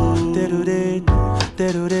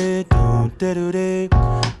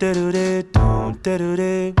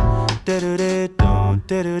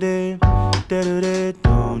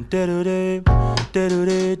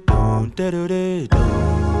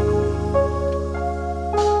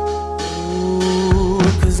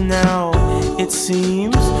 Cause now it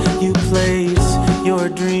seems you place your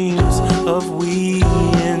dreams of we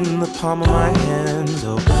in the palm of my hands.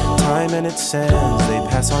 Oh, time and its sands, they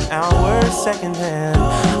pass on hours secondhand.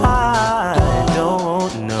 I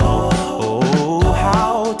don't know,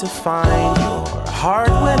 how to find your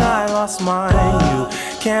heart when I lost mine. You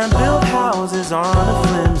can't build houses on a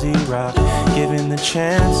flimsy rock. Given the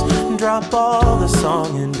chance, drop all the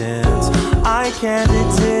song and dance. I can't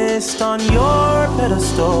exist on your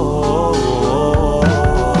pedestal.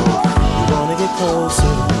 You wanna get closer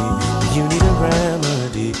to me, but you need a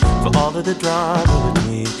remedy for all of the drama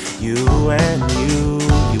between you and you.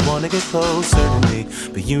 You wanna get closer to me,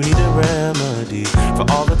 but you need a remedy for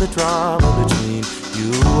all of the drama between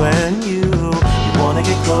you and you. You wanna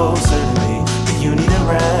get closer to me, but you need a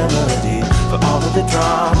remedy for all of the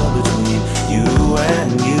drama between you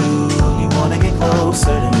and you. You wanna get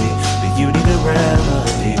closer to me, but you need a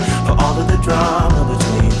remedy for all of the drama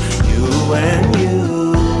between you and you.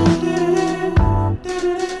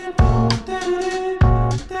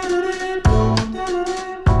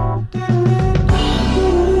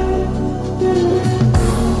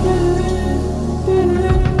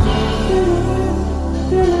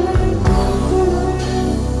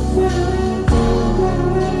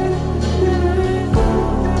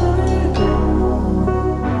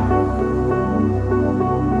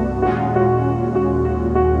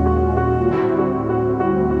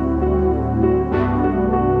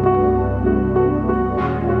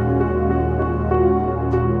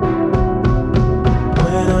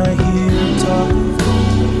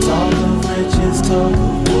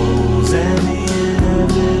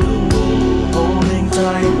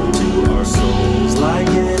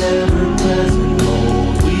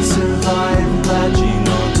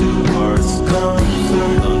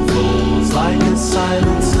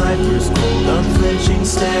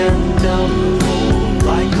 staring down the road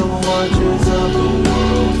like the watchers of the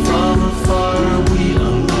world. From afar we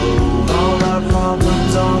unload all our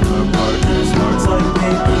problems on our partners' hearts like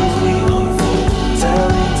papers we unfold,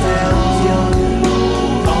 telling tales young and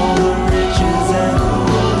old, all the riches and the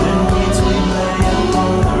golden weeds we lay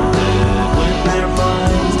upon our dead. When their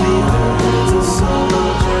minds leave their heads, a solo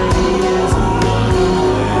journey is another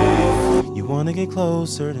way. You wanna get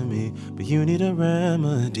closer to me, but you need a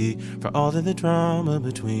remedy for all of the drama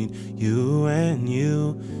between you and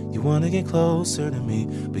you. You wanna get closer to me,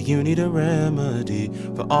 but you need a remedy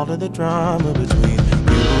for all of the drama between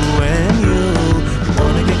you and you. You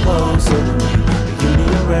wanna get closer to me, but you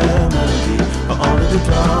need a remedy for all of the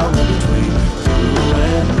drama between you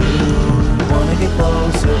and you. You wanna get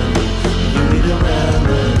closer to me, but you need a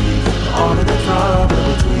remedy for all of the drama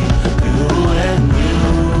between you and you.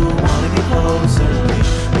 You wanna get closer to me,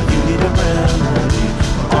 but you need a remedy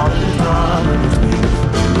for all of the drama between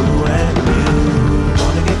you and you. You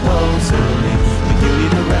wanna get closer to me, but you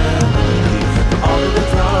need a remedy for all of the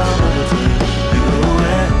drama between you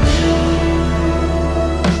and you.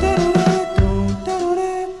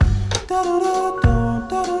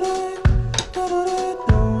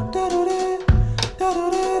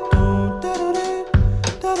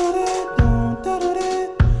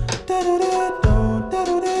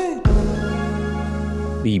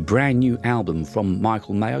 The brand new album from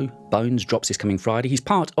Michael Mayo, Bones, drops this coming Friday. He's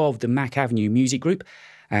part of the Mac Avenue Music Group,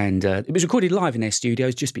 and it was recorded live in their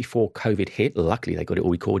studios just before COVID hit. Luckily, they got it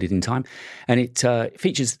all recorded in time. And it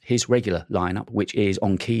features his regular lineup, which is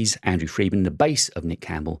on keys, Andrew Friedman, the bass of Nick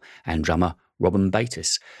Campbell, and drummer Robin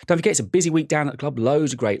Batis. Don't forget, it's a busy week down at the club.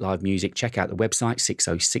 Loads of great live music. Check out the website,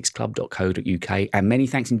 606club.co.uk. And many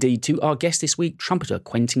thanks indeed to our guest this week, trumpeter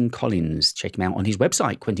Quentin Collins. Check him out on his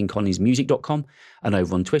website, quentincollinsmusic.com. And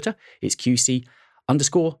over on Twitter, it's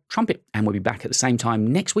QC_trumpet. And we'll be back at the same time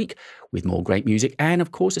next week with more great music and,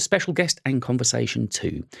 of course, a special guest and conversation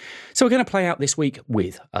too. So we're going to play out this week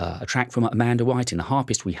with a track from Amanda White, the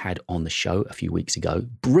harpist we had on the show a few weeks ago.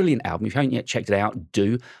 Brilliant album. If you haven't yet checked it out,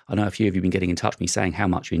 do. I know a few of you have been getting in touch with me saying how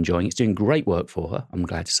much you're enjoying it. It's doing great work for her, I'm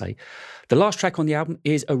glad to say. The last track on the album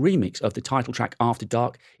is a remix of the title track After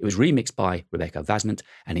Dark. It was remixed by Rebecca Vasmant,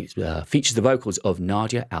 and it features the vocals of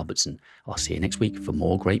Nadia Albertson. I'll see you next week for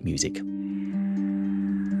more great music.